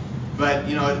 Yeah. But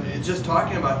just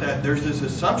talking about that, there's this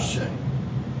assumption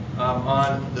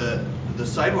on the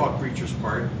sidewalk preacher's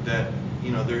part that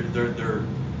they're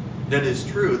that is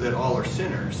true that all are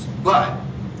sinners, but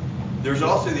there's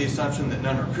also the assumption that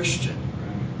none are Christian,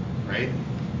 right?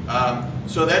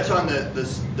 So that's on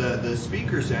the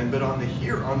speaker's end, but on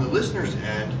the listener's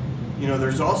end,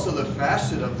 there's also the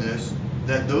facet of this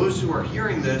that those who are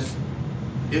hearing this,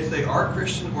 if they are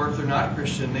Christian or if they're not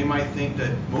Christian, they might think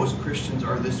that most Christians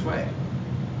are this way,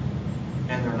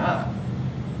 and they're not.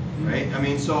 right? I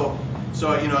mean, so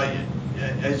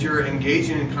as you're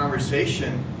engaging in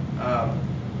conversation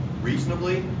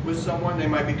reasonably with someone, they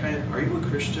might be kind of, "Are you a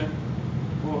Christian?"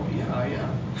 "Well, yeah, I am."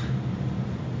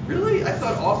 "Really? I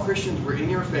thought all Christians were in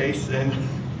your face,"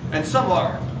 and some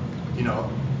are,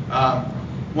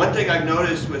 One thing I've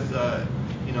noticed with, I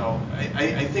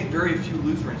think very few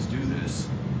Lutherans do this,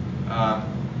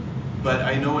 but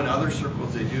I know in other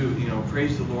circles they do.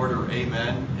 Praise the Lord or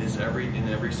Amen is in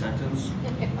every sentence,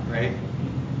 right?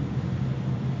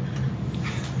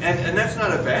 And that's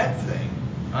not a bad thing,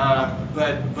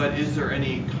 but is there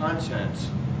any content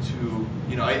to,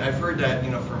 I've heard that,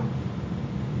 from,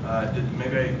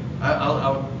 maybe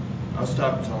I'll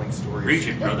stop telling stories. Preach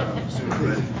it, brother. Soon,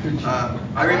 but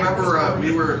I remember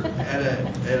we were at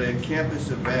a campus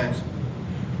event,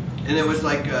 and it was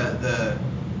like the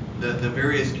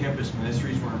various campus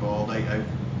ministries were involved.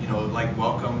 Like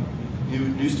welcome,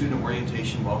 new student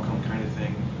orientation, welcome kind of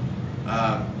thing.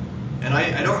 And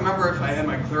I don't remember if I had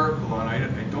my clerical on. I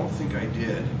don't think I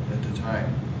did at the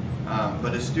time.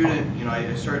 But a student,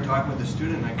 I started talking with a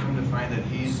student, and I come to find that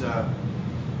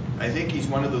I think he's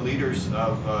one of the leaders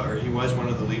or he was one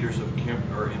of the leaders of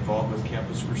involved with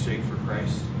Campus Crusade for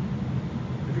Christ.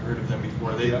 Have you heard of them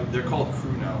before? They're called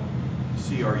CRU now,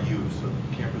 CRU, so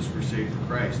Campus Crusade for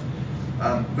Christ.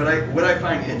 But what I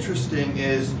find interesting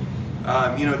is,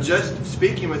 just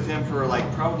speaking with him for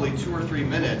probably 2 or 3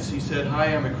 minutes, he said,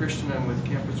 "Hi, I'm a Christian. I'm with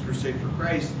Campus Crusade for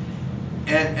Christ,"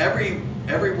 and every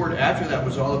word after that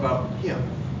was all about him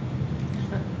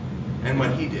and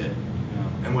what he did.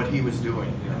 And what he was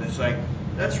doing. And it's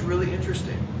that's really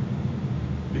interesting.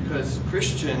 Because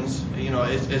Christians,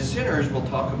 as sinners, we'll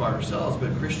talk about ourselves,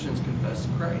 but Christians confess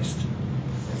Christ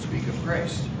and speak of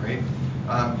Christ, right?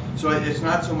 So it's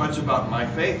not so much about my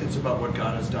faith, it's about what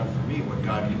God has done for me, what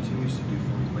God continues to do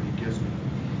for me, what he gives me,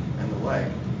 and the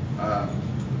like.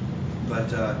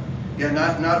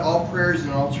 Not all prayers in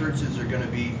all churches are going to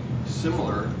be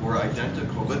similar or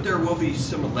identical, but there will be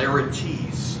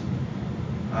similarities.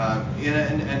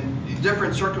 And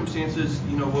different circumstances,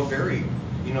 will vary,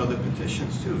 the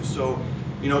petitions too. So,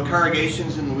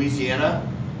 congregations in Louisiana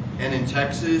and in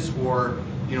Texas or,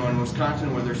 in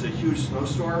Wisconsin where there's a huge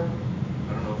snowstorm,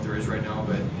 I don't know if there is right now,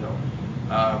 but,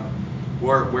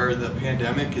 where the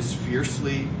pandemic is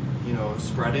fiercely,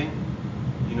 spreading,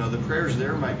 the prayers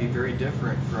there might be very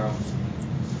different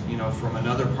from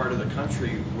another part of the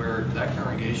country where that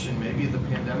congregation, maybe the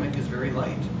pandemic is very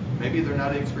light. Maybe they're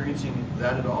not experiencing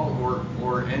that at all,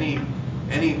 or any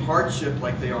hardship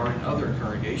like they are in other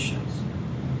congregations,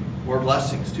 or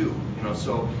blessings too.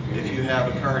 So if you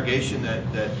have a congregation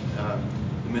that the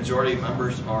majority of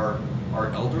members are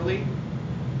elderly,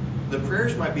 the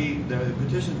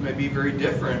petitions may be very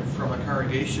different from a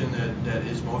congregation that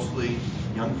is mostly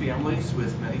young families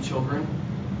with many children.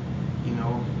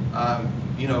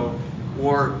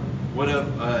 Or what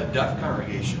a deaf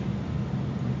congregation.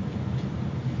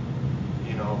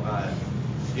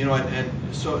 And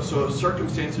so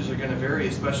circumstances are going to vary,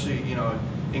 especially,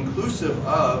 inclusive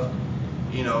of,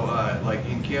 like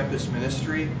in campus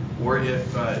ministry, or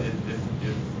if a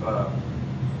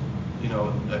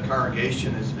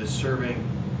congregation is serving,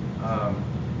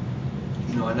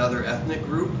 another ethnic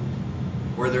group,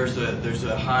 or there's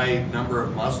a high number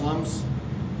of Muslims,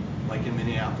 like in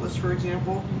Minneapolis, for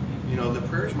example, the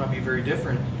prayers might be very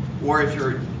different. Or if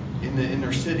you're in the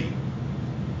inner city,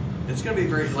 it's going to be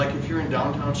very, like if you're in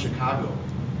downtown Chicago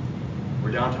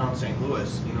or downtown St.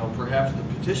 Louis, perhaps the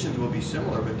petitions will be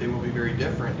similar, but they will be very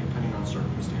different depending on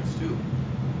circumstance too.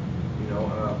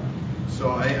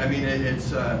 So I mean,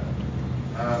 it's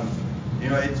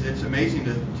amazing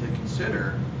to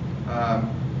consider,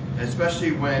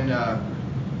 especially when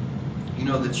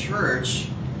the church,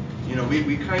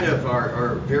 we kind of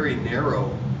are very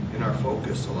narrow in our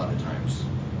focus a lot of times.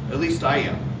 At least I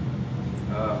am.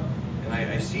 And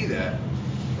I see that,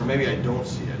 or maybe I don't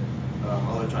see it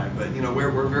all the time. But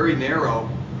we're very narrow,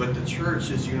 but the church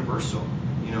is universal.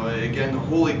 Again, the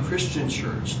Holy Christian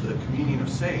Church, the communion of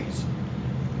saints.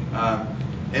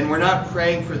 And we're not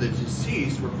praying for the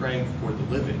deceased; we're praying for the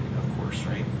living, of course,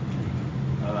 right?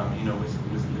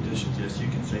 With petitions. Yes, you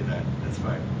can say that. That's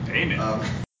fine. Amen.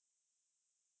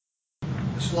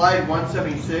 Slide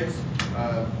 176.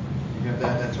 You have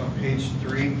that. That's on page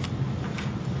 3.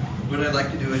 What I'd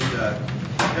like to do is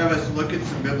have us look at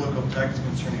some biblical texts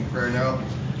concerning prayer. Now,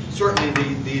 certainly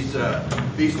these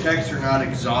texts are not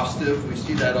exhaustive. We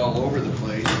see that all over the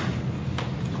place.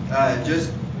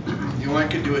 One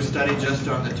could do a study just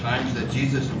on the times that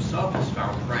Jesus himself is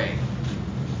found praying,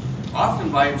 often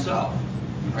by himself,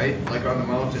 right? Like on the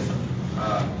mountain,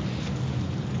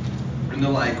 and the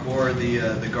like, or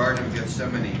the Garden of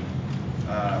Gethsemane.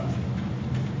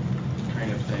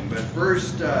 kind of thing. But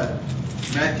first,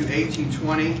 Matthew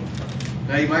 18:20.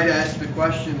 Now you might ask the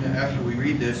question after we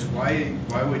read this, why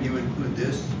would you include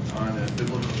this on a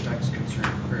biblical text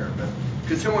concerning prayer? But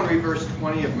could someone read verse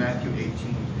 20 of Matthew 18,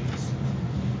 please?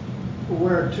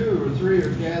 Where 2 or 3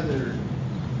 are gathered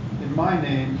in my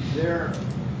name, there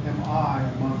am I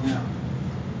among them.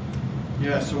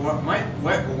 Yeah. So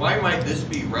why might this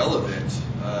be relevant,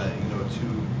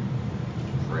 to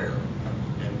prayer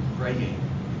and praying?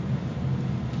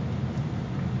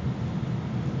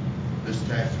 This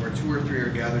text, where 2 or 3 are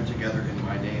gathered together in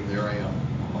my name, there I am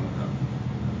among them.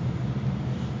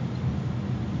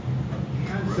 It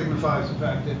kind of signifies the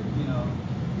fact that,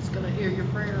 He's going to hear your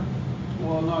prayer.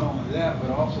 well, not only that,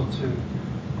 but also to,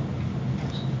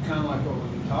 it's kind of like what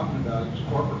we've been talking about, it's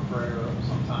corporate prayer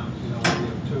sometimes, when you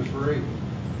have 2 or 3,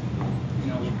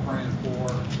 we're praying for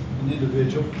an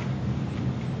individual.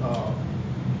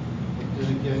 Then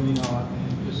again,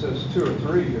 it just says 2 or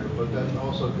 3 here, but that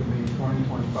also could mean 20,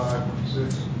 25,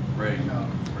 26. Right.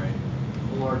 Right.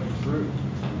 A larger group.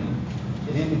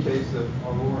 It indicates that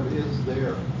our Lord is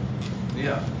there.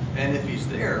 Yeah. And if He's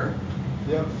there,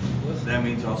 Yep. that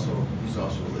means He's also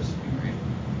listening, right?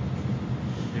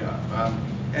 Yeah.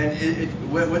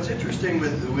 And what's interesting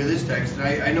with this text,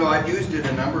 and I know I've used it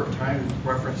a number of times with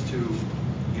reference to,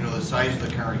 the size of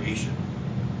the congregation.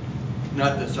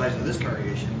 Not the size of this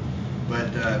congregation,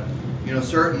 but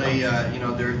certainly,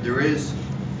 there is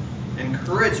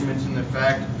encouragement in the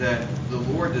fact that the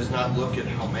Lord does not look at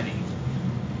how many,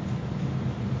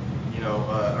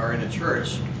 are in a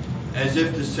church, as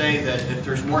if to say that if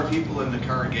there's more people in the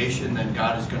congregation, then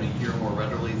God is going to hear more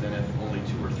readily than if only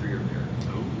 2 or 3 are there.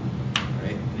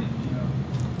 Right?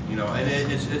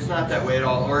 And it's not that way at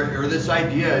all. Or this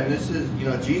idea, and this is,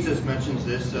 Jesus mentions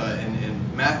this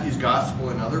in Matthew's gospel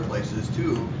and other places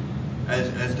too,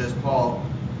 as does Paul,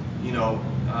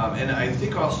 and I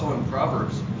think also in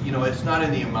Proverbs, it's not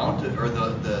in the amount or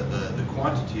the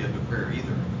quantity of the prayer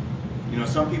either.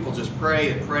 Some people just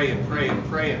pray and pray and pray and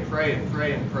pray and pray and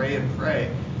pray and pray and pray,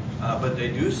 but they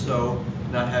do so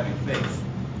not having faith.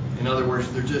 In other words,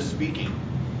 they're just speaking.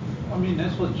 I mean,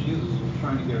 that's what Jesus was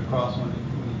trying to get across when he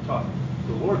taught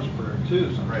the Lord's Prayer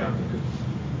too. Sometimes because,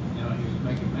 he was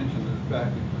making mention of the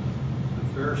fact that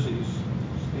the Pharisees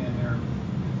stand there and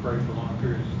pray for long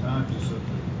periods of time just so that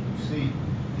they can be seen.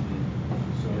 Mm-hmm.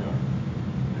 So,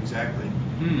 exactly.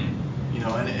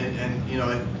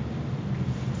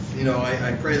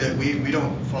 I pray that we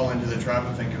don't fall into the trap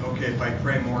of thinking, okay, if I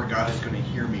pray more, God is going to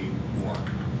hear me more,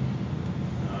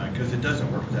 because it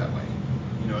doesn't work that way.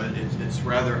 It's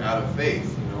rather out of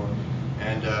faith.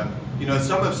 And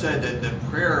some have said that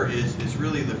prayer is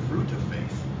really the fruit of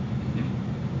faith.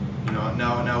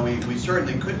 Now we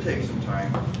certainly could take some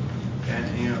time,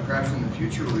 and perhaps in the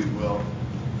future we will.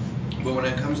 But when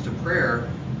it comes to prayer,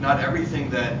 not everything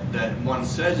that one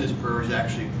says is prayer is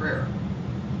actually prayer.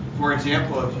 For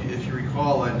example, if you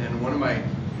recall, in one of my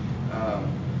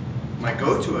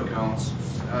go-to accounts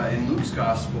in Luke's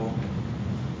gospel,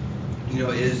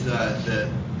 is the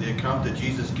account that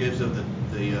Jesus gives of the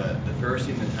Pharisee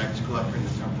and the tax collector in the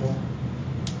temple.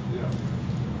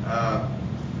 Yeah.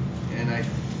 And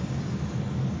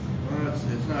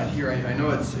it's not here. I know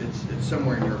it's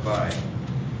somewhere nearby,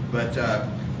 but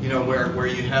where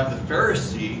you have the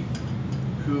Pharisee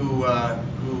who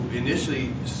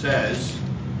initially says,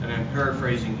 and I'm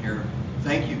paraphrasing here,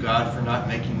 "Thank you, God, for not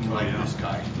making me like this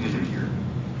guy over here."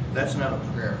 That's not a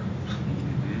prayer.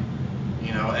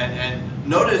 And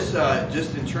notice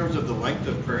just in terms of the length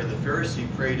of prayer, the Pharisee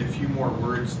prayed a few more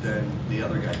words than the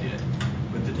other guy did.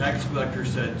 But the tax collector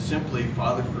said simply,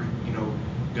 "Father,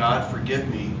 God, forgive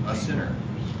me, a sinner."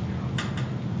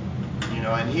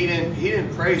 And he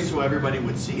didn't pray so everybody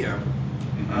would see him.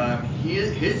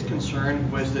 His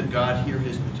concern was that God hear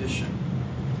his petition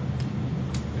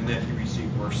and that he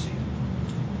receive mercy.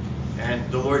 And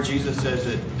the Lord Jesus says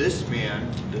that this man,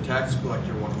 the tax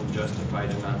collector one, was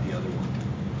justified and not the other one.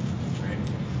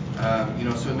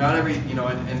 Right? So not every,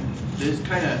 and this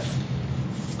kind of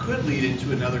could lead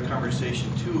into another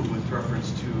conversation too with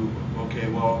reference to, okay,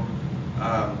 well,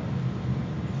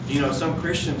 some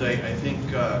Christians I think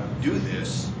do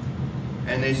this,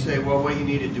 and they say, well, what you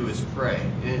need to do is pray.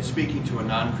 And it's speaking to a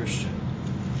non-Christian.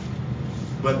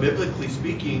 But biblically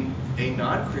speaking, a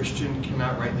non-Christian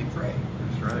cannot rightly pray.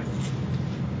 That's right.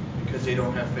 Because they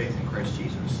don't have faith in Christ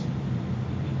Jesus.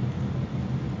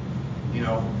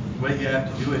 What you have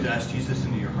to do is ask Jesus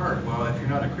into your heart. Well, if you're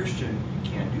not a Christian,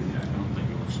 you can't do that. I don't think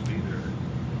he wants to be there.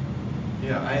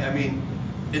 Yeah, I mean,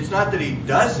 it's not that he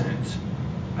doesn't,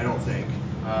 I don't think,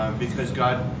 because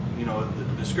God,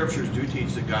 the scriptures do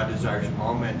teach that God desires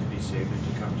all men to be saved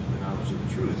and to come to the knowledge of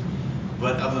the truth.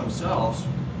 But of themselves,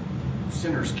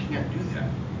 sinners can't do that.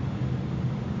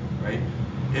 Right?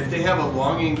 If they have a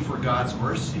longing for God's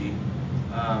mercy,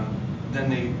 then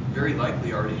they very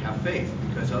likely already have faith,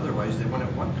 because otherwise they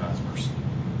wouldn't want God's mercy.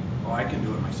 Oh, I can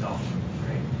do it myself.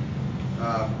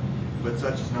 Right? But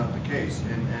such is not the case.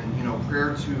 And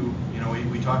prayer to,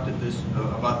 we talked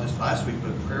about this last week,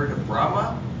 but prayer to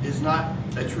Brahma is not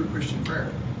a true Christian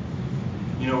prayer.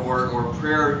 Or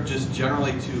prayer just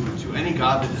generally to any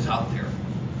God that is out there.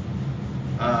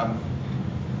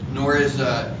 Nor is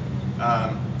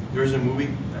there's a movie,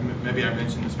 maybe I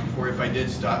mentioned this before, if I did,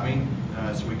 stop me,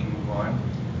 so we can move on.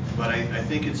 But I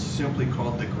think it's simply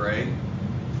called The Gray.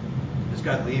 It's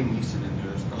got Liam Neeson in there.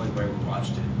 That's probably why we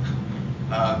watched it.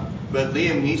 But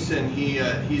Liam Neeson,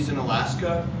 he's in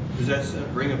Alaska. Does that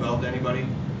ring a bell to anybody?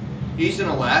 He's in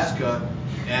Alaska,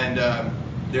 and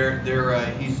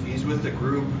he's with a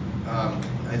group.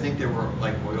 I think they were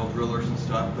like oil drillers and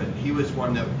stuff. But he was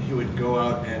one that he would go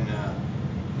out and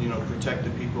protect the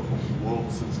people from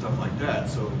wolves and stuff like that.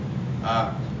 So,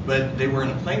 but they were in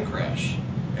a plane crash,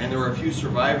 and there were a few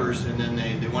survivors, and then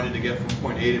they wanted to get from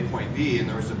point A to point B, and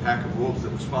there was a pack of wolves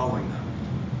that was following them.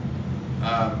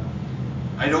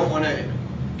 I don't want to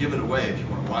give it away if you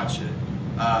want to watch it,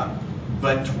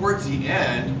 but towards the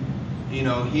end,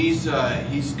 he's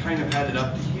kind of had it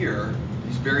up to here.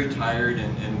 He's very tired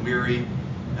and weary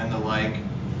and the like,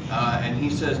 and he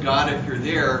says, God, if you're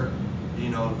there,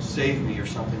 save me, or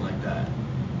something like that.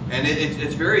 And it's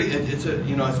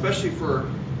especially for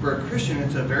a Christian,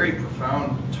 it's a very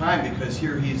profound time, because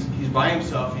here he's by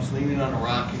himself, he's leaning on a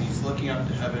rock, and he's looking up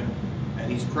to heaven,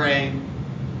 and he's praying,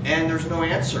 and there's no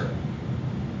answer.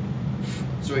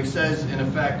 So he says, in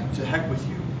effect, to heck with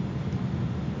you.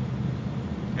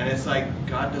 And it's like,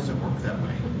 God doesn't work that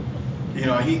way.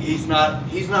 He's not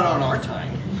on our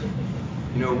time.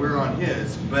 We're on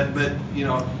his. But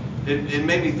it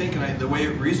made me think, and the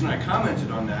reason I commented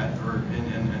on that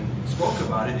and spoke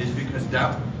about it is because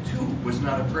that too was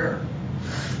not a prayer.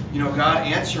 God,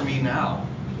 answer me now.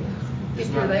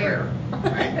 If you're there.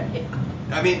 Right?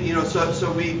 I mean,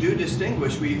 so we do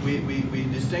distinguish. We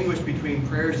distinguish between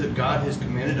prayers that God has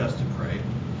commanded us to pray.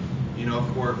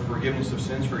 For forgiveness of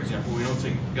sins, for example, we don't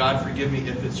say, God, forgive me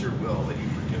if it's your will that you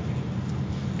forgive me,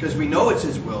 because we know it's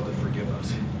his will to forgive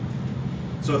us.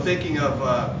 So thinking of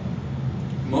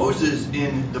Moses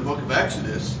in the book of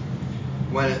Exodus,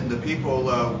 when the people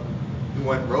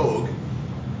went rogue,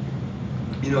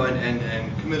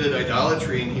 and committed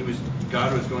idolatry, and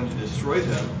God was going to destroy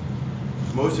them,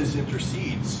 Moses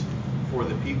intercedes for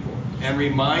the people and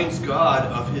reminds God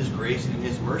of his grace and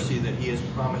his mercy that he has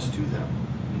promised to them.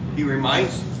 He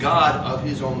reminds God of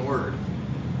his own word,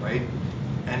 right?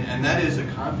 And that is a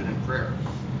confident prayer.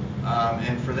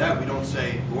 And for that, we don't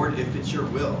say, Lord, if it's your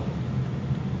will.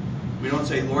 We don't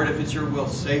say, Lord, if it's your will,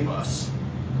 save us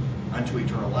unto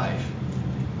eternal life.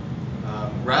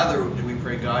 Rather, we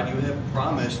pray, God, you have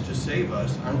promised to save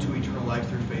us unto eternal life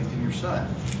through faith in your Son.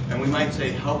 And we might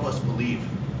say, help us believe.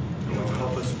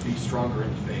 Help us be stronger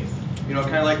in faith.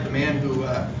 Kind of like the man who,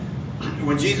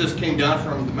 when Jesus came down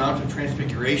from the Mount of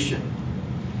Transfiguration,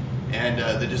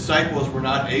 and the disciples were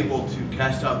not able to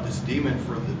cast out this demon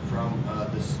from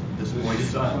this boy's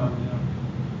son.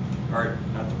 Or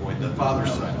not the boy, the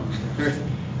father's son.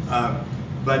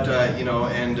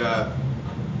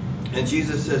 And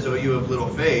Jesus says, "Oh, you have little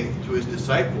faith," to his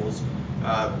disciples.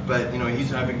 But he's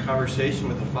having conversation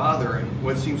with the Father, and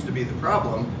what seems to be the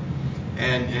problem.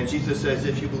 And Jesus says,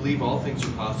 "If you believe, all things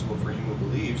are possible for him who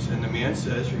believes." And the man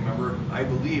says, "Remember, I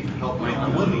believe. Help my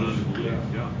unbelief."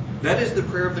 Yeah. That is the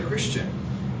prayer of the Christian.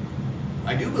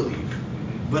 I do believe,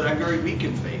 but I'm very weak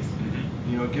in faith.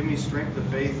 Give me strength of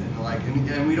faith and the like.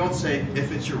 And we don't say,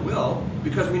 if it's your will,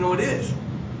 because we know it is,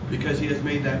 because he has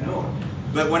made that known.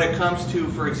 But when it comes to,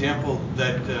 for example,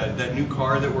 that new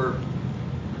car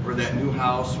or that new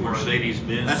house, or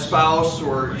Mercedes-Benz, a spouse,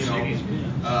 or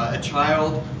Mercedes-Benz, a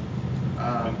child,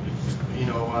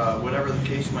 whatever the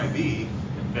case might be,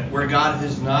 where God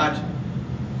has not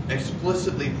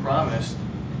explicitly promised,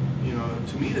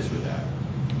 to meet us with that,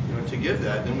 to give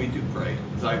that, then we do pray,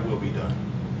 "Thy will be done."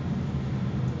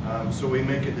 So we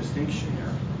make a distinction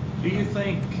there. Do you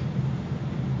think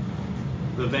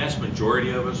the vast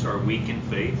majority of us are weak in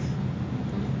faith?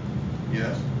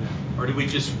 Yes. Or do we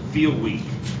just feel weak?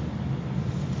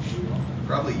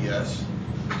 Probably yes.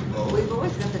 Both. We've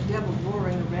always got the devil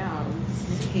roaring around,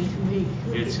 speaking to me.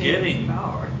 It's getting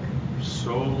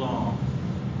so long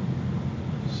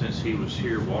since he was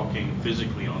here walking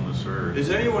physically on this earth. Is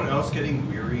anyone else getting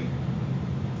weary?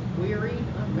 Weary. weary.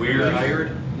 I'm Weary.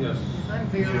 tired, Yes. I'm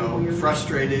very you know, weary.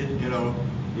 frustrated, you know.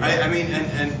 Yeah. I mean,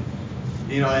 and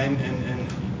you know, and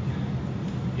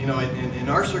you know, in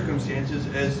our circumstances,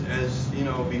 as you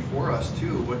know, before us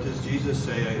too, what does Jesus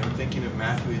say? I'm thinking of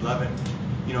Matthew 11.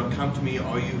 You know, come to me,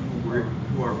 all you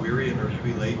who are weary and are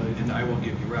heavy laden, and I will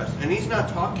give you rest. And he's not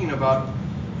talking about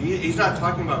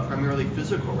primarily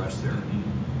physical rest there.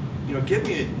 You know, give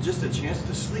me just a chance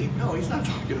to sleep. No, he's not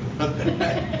talking about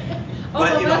that.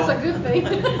 Although you that's know, a good thing.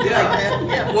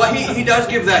 Yeah. Well, he does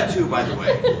give that too, by the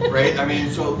way, right? I mean,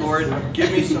 so Lord,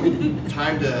 give me some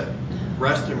time to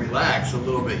rest and relax a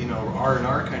little bit, you know,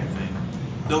 R&R kind of thing.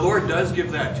 The Lord does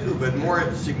give that too, but more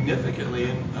significantly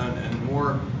and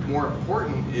more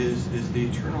important is the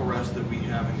eternal rest that we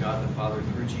have in God the Father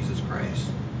through Jesus Christ.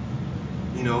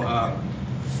 You know,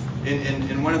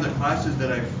 in one of the classes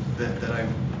that I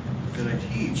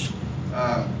teach,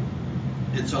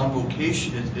 it's on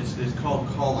vocation. It's called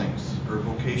callings or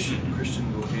vocation,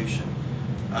 Christian vocation.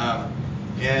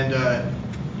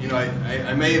 You know,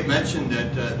 I may have mentioned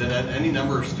that any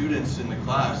number of students in the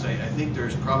class, I think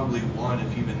there's probably one,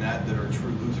 if even that are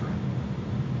true Lutheran.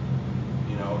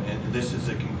 You know, and this is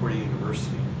at Concordia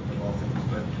University of all things.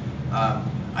 But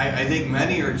I think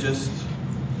many are just,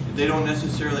 they don't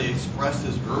necessarily express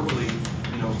this verbally,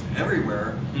 you know,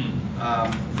 everywhere.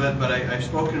 But I've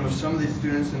spoken with some of these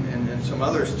students and some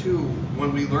others too.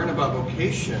 When we learn about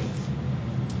vocation,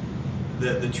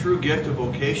 the true gift of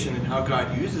vocation and how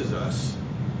God uses us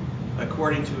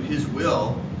according to His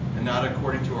will and not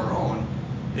according to our own,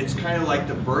 it's kind of like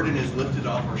the burden is lifted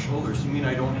off our shoulders. You mean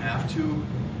I don't have to,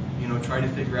 you know, try to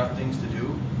figure out things to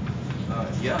do?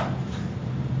 Yeah,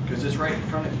 because it's right in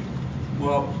front of you.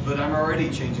 Well, but I'm already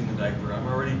changing the diaper.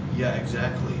 Yeah,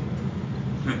 exactly.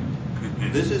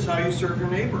 This is how you serve your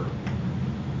neighbor.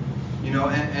 You know,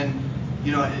 and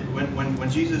you know, when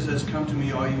Jesus says, "Come to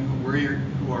me, all you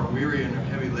who are weary and are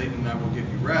heavy laden, and I will give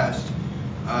you rest."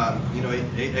 You know,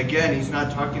 again, he's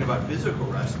not talking about physical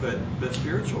rest, but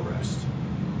spiritual rest.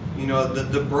 You know,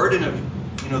 the burden of,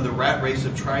 you know, the rat race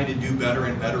of trying to do better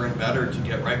and better and better to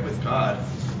get right with God,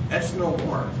 that's no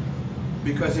more.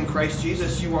 Because in Christ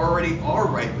Jesus, you already are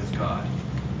right with God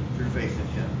through faith in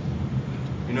Him.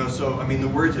 You know, so, I mean, the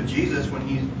words of Jesus when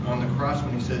He's on the cross,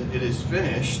 when He says, "It is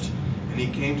finished," and He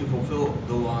came to fulfill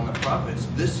the law and the prophets,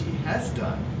 this He has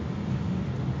done.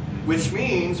 Which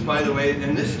means, by the way,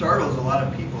 and this startles a lot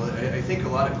of people, I think a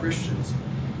lot of Christians,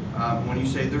 when you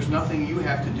say there's nothing you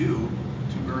have to do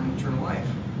to earn eternal life.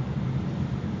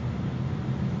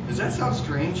 Does that sound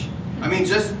strange? I mean,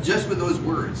 just with those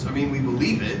words. I mean, we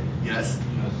believe it, yes.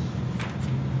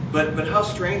 But how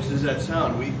strange does that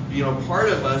sound? We, you know, part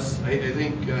of us, I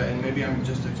think, and maybe I'm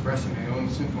just expressing my own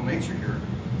sinful nature here,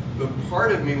 but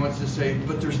part of me wants to say,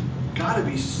 but there's got to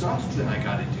be something I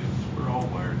got to do. We're all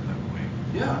wired that way.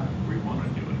 Yeah. We want to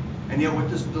do it. And yet, what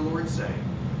does the Lord say?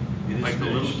 It is like the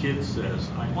finished. little kid says,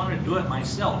 I want to do it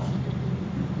myself.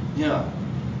 Yeah.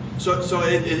 So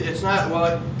it's not,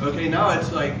 well, okay, now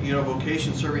it's like, you know,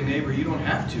 vocation, serving neighbor, you don't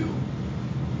have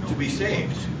to be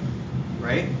saved,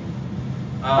 right?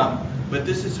 But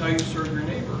this is how you serve your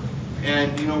neighbor.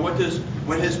 And, you know, what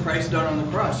has Christ done on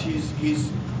the cross? He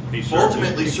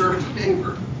ultimately served the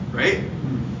neighbor, right?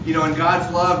 You know, and God's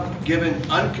love given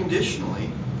unconditionally.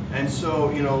 And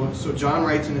so, you know, so John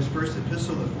writes in his first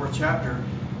epistle, the 4th chapter,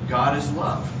 God is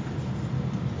love.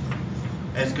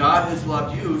 As God has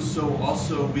loved you, so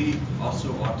also we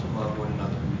also ought to love one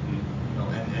another, you know,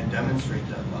 and demonstrate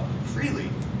that love freely.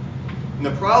 And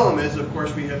the problem is, of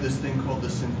course, we have this thing called the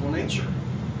sinful nature.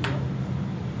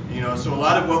 You know, so a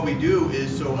lot of what we do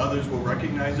is so others will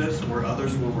recognize us, or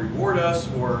others will reward us,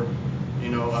 or, you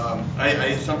know,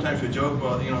 I sometimes would joke,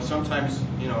 well, you know, sometimes,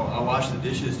 you know, I'll wash the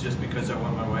dishes just because I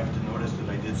want my wife to notice that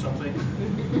I did something.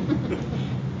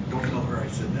 Don't tell her I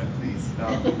said that, please.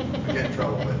 I get in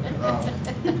trouble.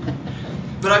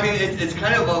 But I mean, it's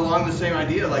kind of along the same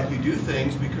idea, like you do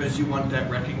things because you want that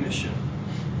recognition.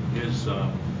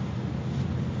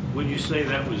 Would you say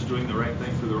that was doing the right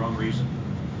thing for the wrong reason?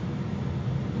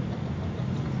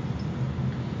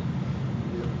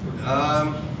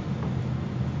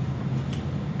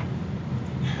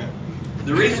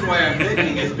 The reason why I'm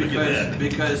thinking is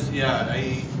because yeah,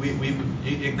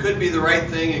 it could be the right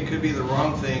thing, it could be the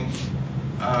wrong thing.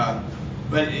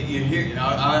 But you hear,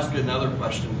 I'll ask another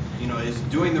question. You know, is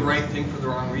doing the right thing for the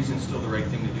wrong reason still the right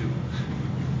thing to do?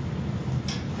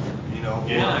 You know.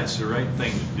 Yeah, it's the right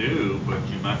thing to do, but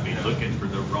you might be looking for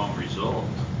the wrong result.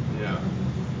 Yeah.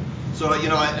 So, you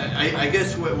know, I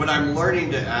guess what I'm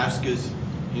learning to ask is,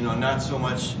 you know, not so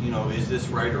much, you know, is this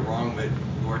right or wrong, but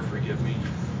Lord, forgive me.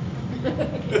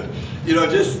 You know,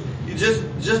 just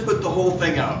put the whole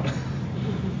thing out.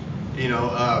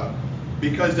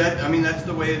 Because that's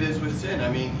the way it is with sin.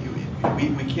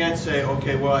 We can't say,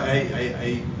 okay, well,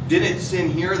 I didn't sin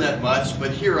here that much,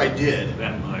 but here I did.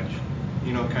 That much.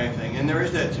 Kind of thing. And there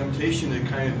is that temptation to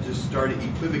kind of just start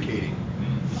equivocating.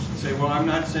 Say, well, I'm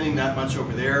not sinning that much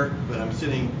over there, but I'm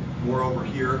sinning more over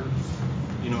here,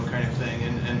 kind of thing.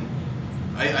 And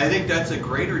I think that's a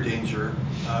greater danger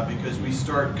because we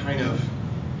start kind of,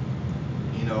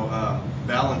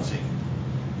 balancing,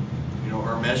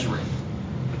 or measuring.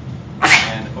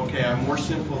 And okay, I'm more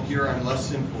sinful here, I'm less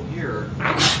sinful here.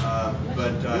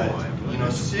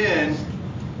 Sin,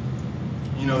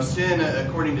 sin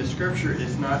according to Scripture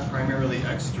is not primarily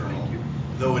external,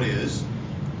 though it is.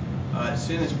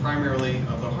 Sin is primarily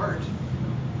of the heart.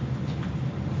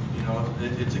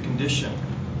 It's a condition.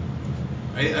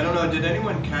 I don't know, did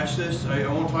anyone catch this? I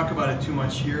won't talk about it too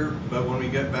much here, but when we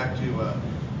get back to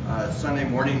Sunday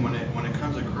morning, when it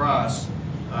comes across,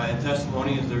 in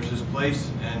Thessalonians there's this place,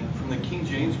 and from the King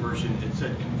James Version it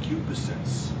said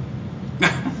concupiscence.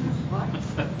 What?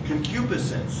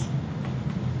 Concupiscence.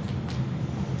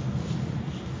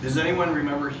 Does anyone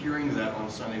remember hearing that on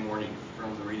Sunday morning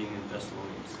from the reading in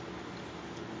Thessalonians?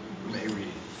 From a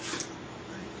reading.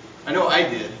 I know I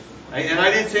did. And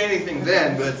I didn't say anything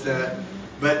then, but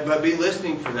be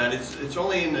listening for that. It's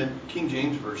only in the King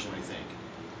James Version, I think.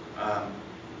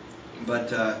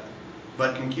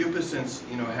 But concupiscence,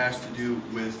 has to do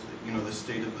with, the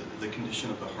state of the condition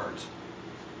of the heart.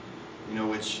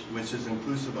 Which is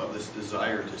inclusive of this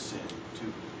desire to sin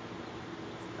too.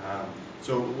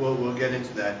 So we'll get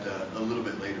into that a little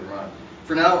bit later on.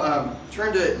 For now,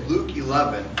 turn to Luke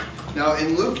 11. Now,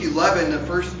 in Luke 11, the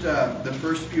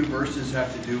first few verses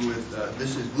have to do with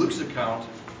this is Luke's account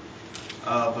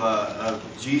of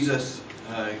Jesus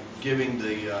giving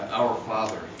the Our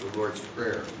Father, the Lord's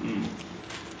Prayer,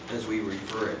 as we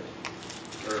refer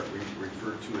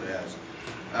to it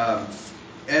as.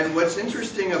 And what's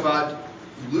interesting about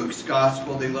Luke's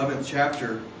Gospel, the 11th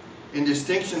chapter, in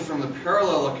distinction from the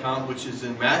parallel account, which is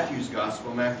in Matthew's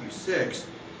Gospel, Matthew 6,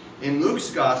 in Luke's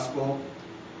Gospel,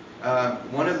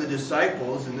 one of the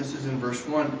disciples, and this is in verse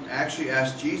 1, actually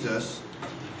asked Jesus,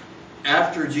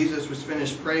 after Jesus was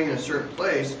finished praying in a certain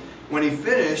place, when he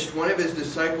finished, one of his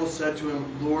disciples said to him,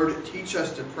 "Lord, teach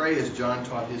us to pray as John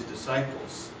taught his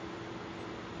disciples."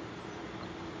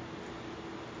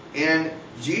 And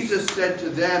Jesus said to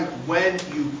them, when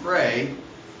you pray,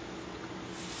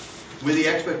 with the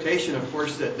expectation, of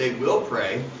course, that they will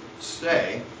pray,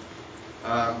 say,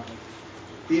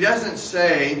 he doesn't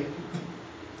say,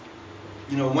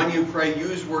 when you pray,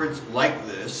 use words like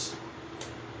this.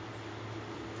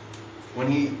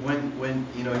 He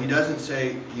doesn't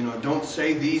say, don't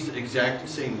say these exact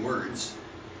same words.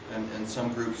 And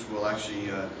some groups will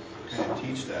actually kind of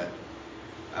teach that.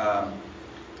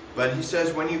 But he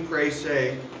says, when you pray,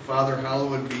 say, Father,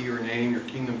 hallowed be your name, your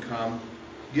kingdom come.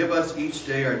 Give us each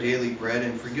day our daily bread,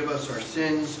 and forgive us our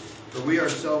sins, for we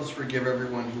ourselves forgive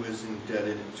everyone who is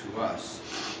indebted to us.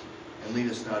 And lead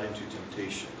us not into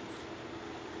temptation.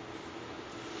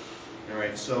 All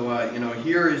right, so,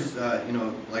 here is,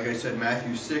 like I said,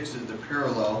 Matthew 6 is the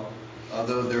parallel,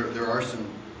 although there are some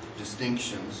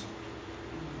distinctions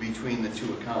between the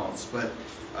two accounts. But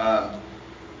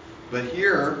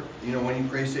here, when you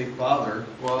pray, say, Father,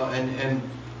 well, and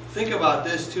think about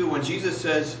this, too. When Jesus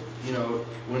says,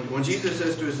 when Jesus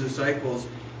says to his disciples,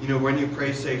 when you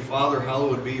pray, say, Father,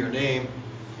 hallowed be your name,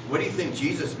 what do you think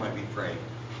Jesus might be praying?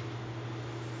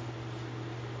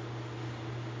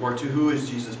 Or to who is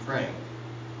Jesus praying?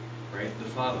 Right? The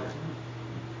Father.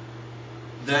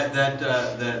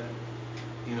 The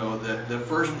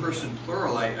first person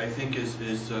plural, I think is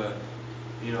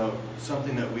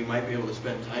something that we might be able to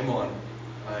spend time on,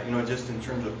 just in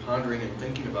terms of pondering and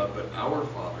thinking about. But our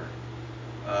Father,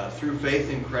 through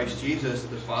faith in Christ Jesus,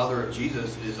 the Father of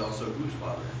Jesus is also whose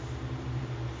Father?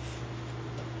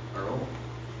 Our own.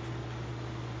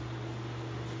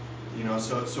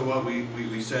 So what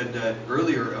we said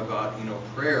earlier about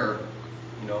prayer,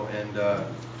 and the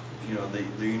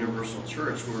universal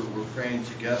church, we're praying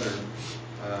together,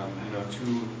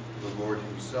 to the Lord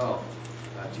Himself,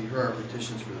 to hear our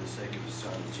petitions for the sake of His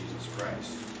Son, Jesus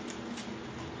Christ.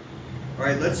 All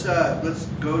right, let's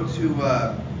go to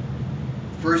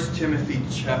 1 Timothy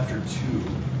chapter 2.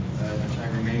 The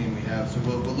time remaining we have, so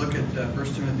we'll look at 1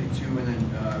 Timothy 2, and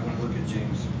then I want to look at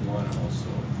James 1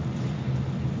 also.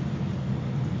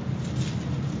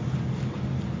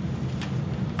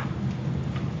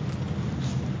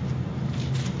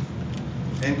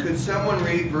 And could someone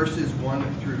read verses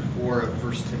 1 through 4 of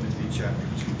 1 Timothy chapter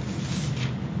 2?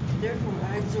 Therefore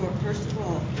I exhort, first of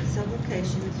all, that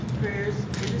supplications, prayers,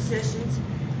 intercessions,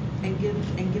 and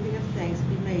giving of thanks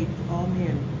be made for all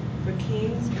men, for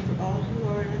kings and for all who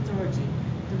are in authority,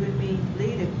 that we may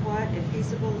lead a quiet and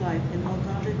peaceable life in all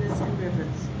godliness and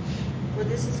reverence. For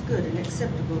this is good and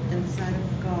acceptable in the sight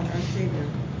of God our Savior,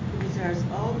 who desires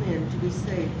all men to be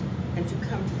saved and to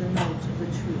come to the knowledge of the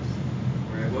truth.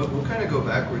 All right, we'll kind of go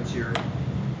backwards here.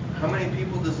 How many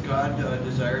people does God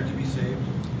desire to be saved?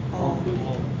 All.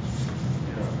 Yeah.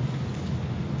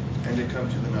 And to come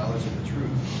to the knowledge of the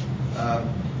truth.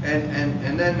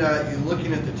 And then you're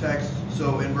looking at the text,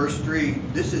 so in verse 3,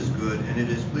 this is good and it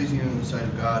is pleasing in the sight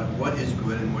of God. What is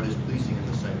good and what is pleasing in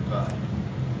the sight of God?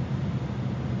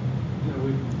 You know,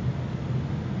 we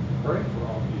pray for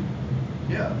all people.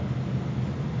 Yeah.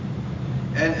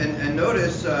 And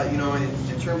notice,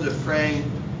 in terms of praying,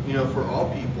 for all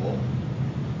people,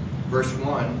 verse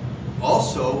 1,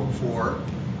 also for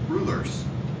rulers.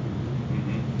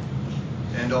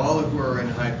 And all who are in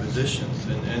high positions.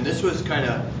 And this was kind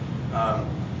of, I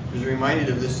was reminded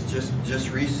of this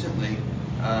just recently.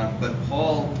 But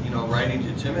Paul, writing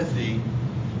to Timothy,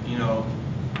 do you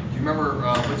remember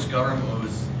which government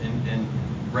was in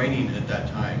reigning at that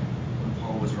time when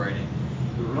Paul was writing?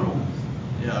 The Romans.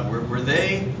 Yeah,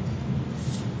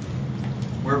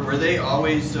 were they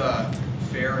always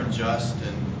fair and just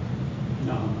and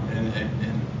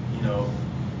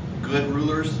good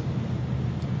rulers?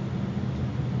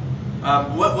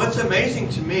 What's amazing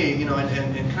to me,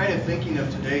 and kind of thinking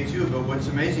of today too, but what's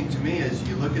amazing to me is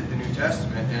you look at the New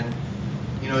Testament and,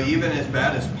 even as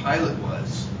bad as Pilate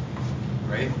was,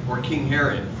 right, or King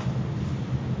Herod,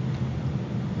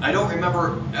 I don't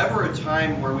remember ever a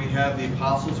time where we have the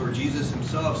apostles or Jesus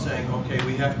himself saying, okay,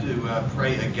 we have to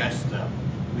pray against them.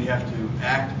 We have to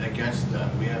act against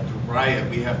them. We have to riot.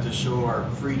 We have to show our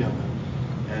freedom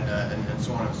and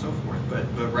so on and so forth.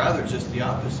 But rather just the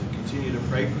opposite. Continue to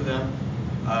pray for them.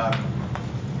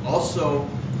 Also,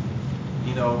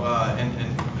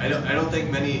 and I don't think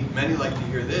many like to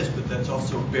hear this, but that's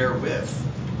also bear with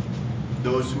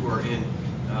those who are in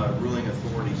ruling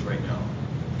authorities right now.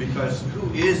 Because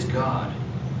who is God?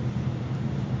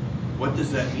 What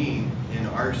does that mean in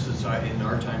our society, in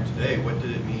our time today? What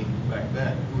did it mean back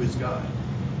then? Who is God?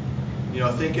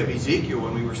 Think of Ezekiel.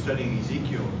 When we were studying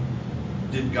Ezekiel,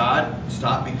 did God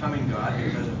stop becoming God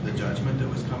because of the judgment that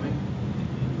was coming?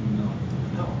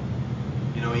 No.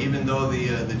 Even though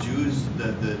the Jews,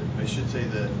 I should say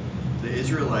the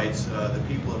Israelites, the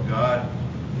people of God,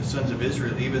 the sons of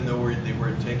Israel, even though they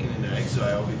were taken into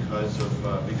exile because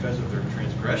of their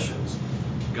transgressions,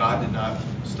 God did not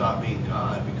stop being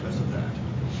God because of that,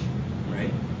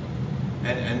 right?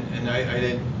 And I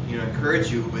did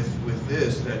encourage you with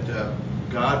this that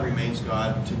God remains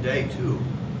God today too,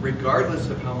 regardless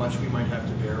of how much we might have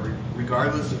to bear,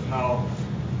 regardless of how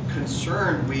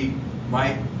concerned we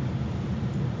might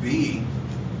be,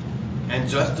 and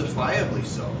justifiably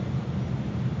so.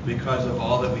 Because of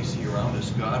all that we see around us,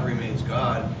 God remains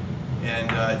God,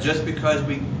 and just because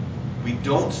we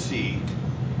don't see,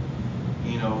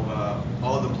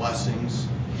 all the blessings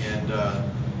and the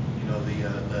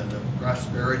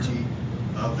prosperity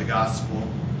of the gospel,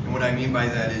 and what I mean by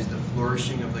that is the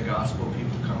flourishing of the gospel,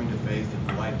 people coming to faith and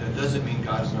the like. That doesn't mean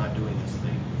God's not doing His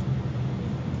thing.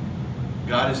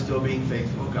 God is still being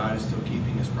faithful. God is still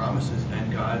keeping His promises,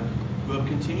 and God will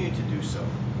continue to do so.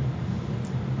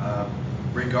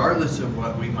 Regardless of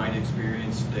what we might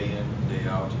experience day in, day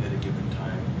out at a given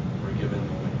time or a given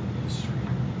moment in history.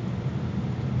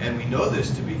 And we know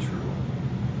this to be true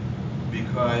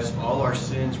because all our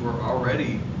sins were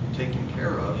already taken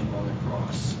care of on the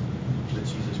cross with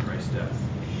Jesus Christ's death.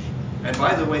 And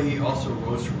by the way, He also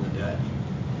rose from the dead.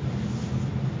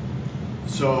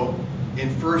 So in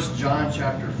 1 John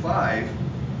chapter 5,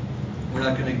 we're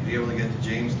not going to be able to get to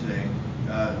James today.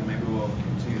 Maybe we'll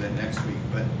continue that next week.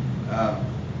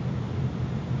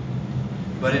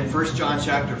 But in 1 John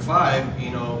chapter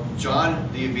 5, John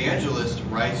the evangelist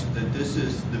writes that this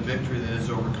is the victory that has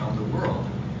overcome the world,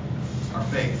 our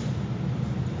faith.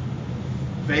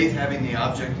 Faith having the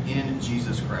object in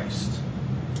Jesus Christ.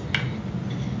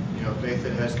 Faith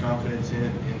that has confidence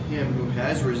in Him who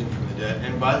has risen from the dead,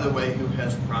 and by the way, who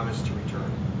has promised to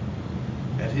return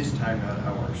at His time, not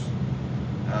ours.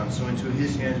 So into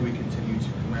His hands we continue to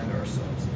commend ourselves.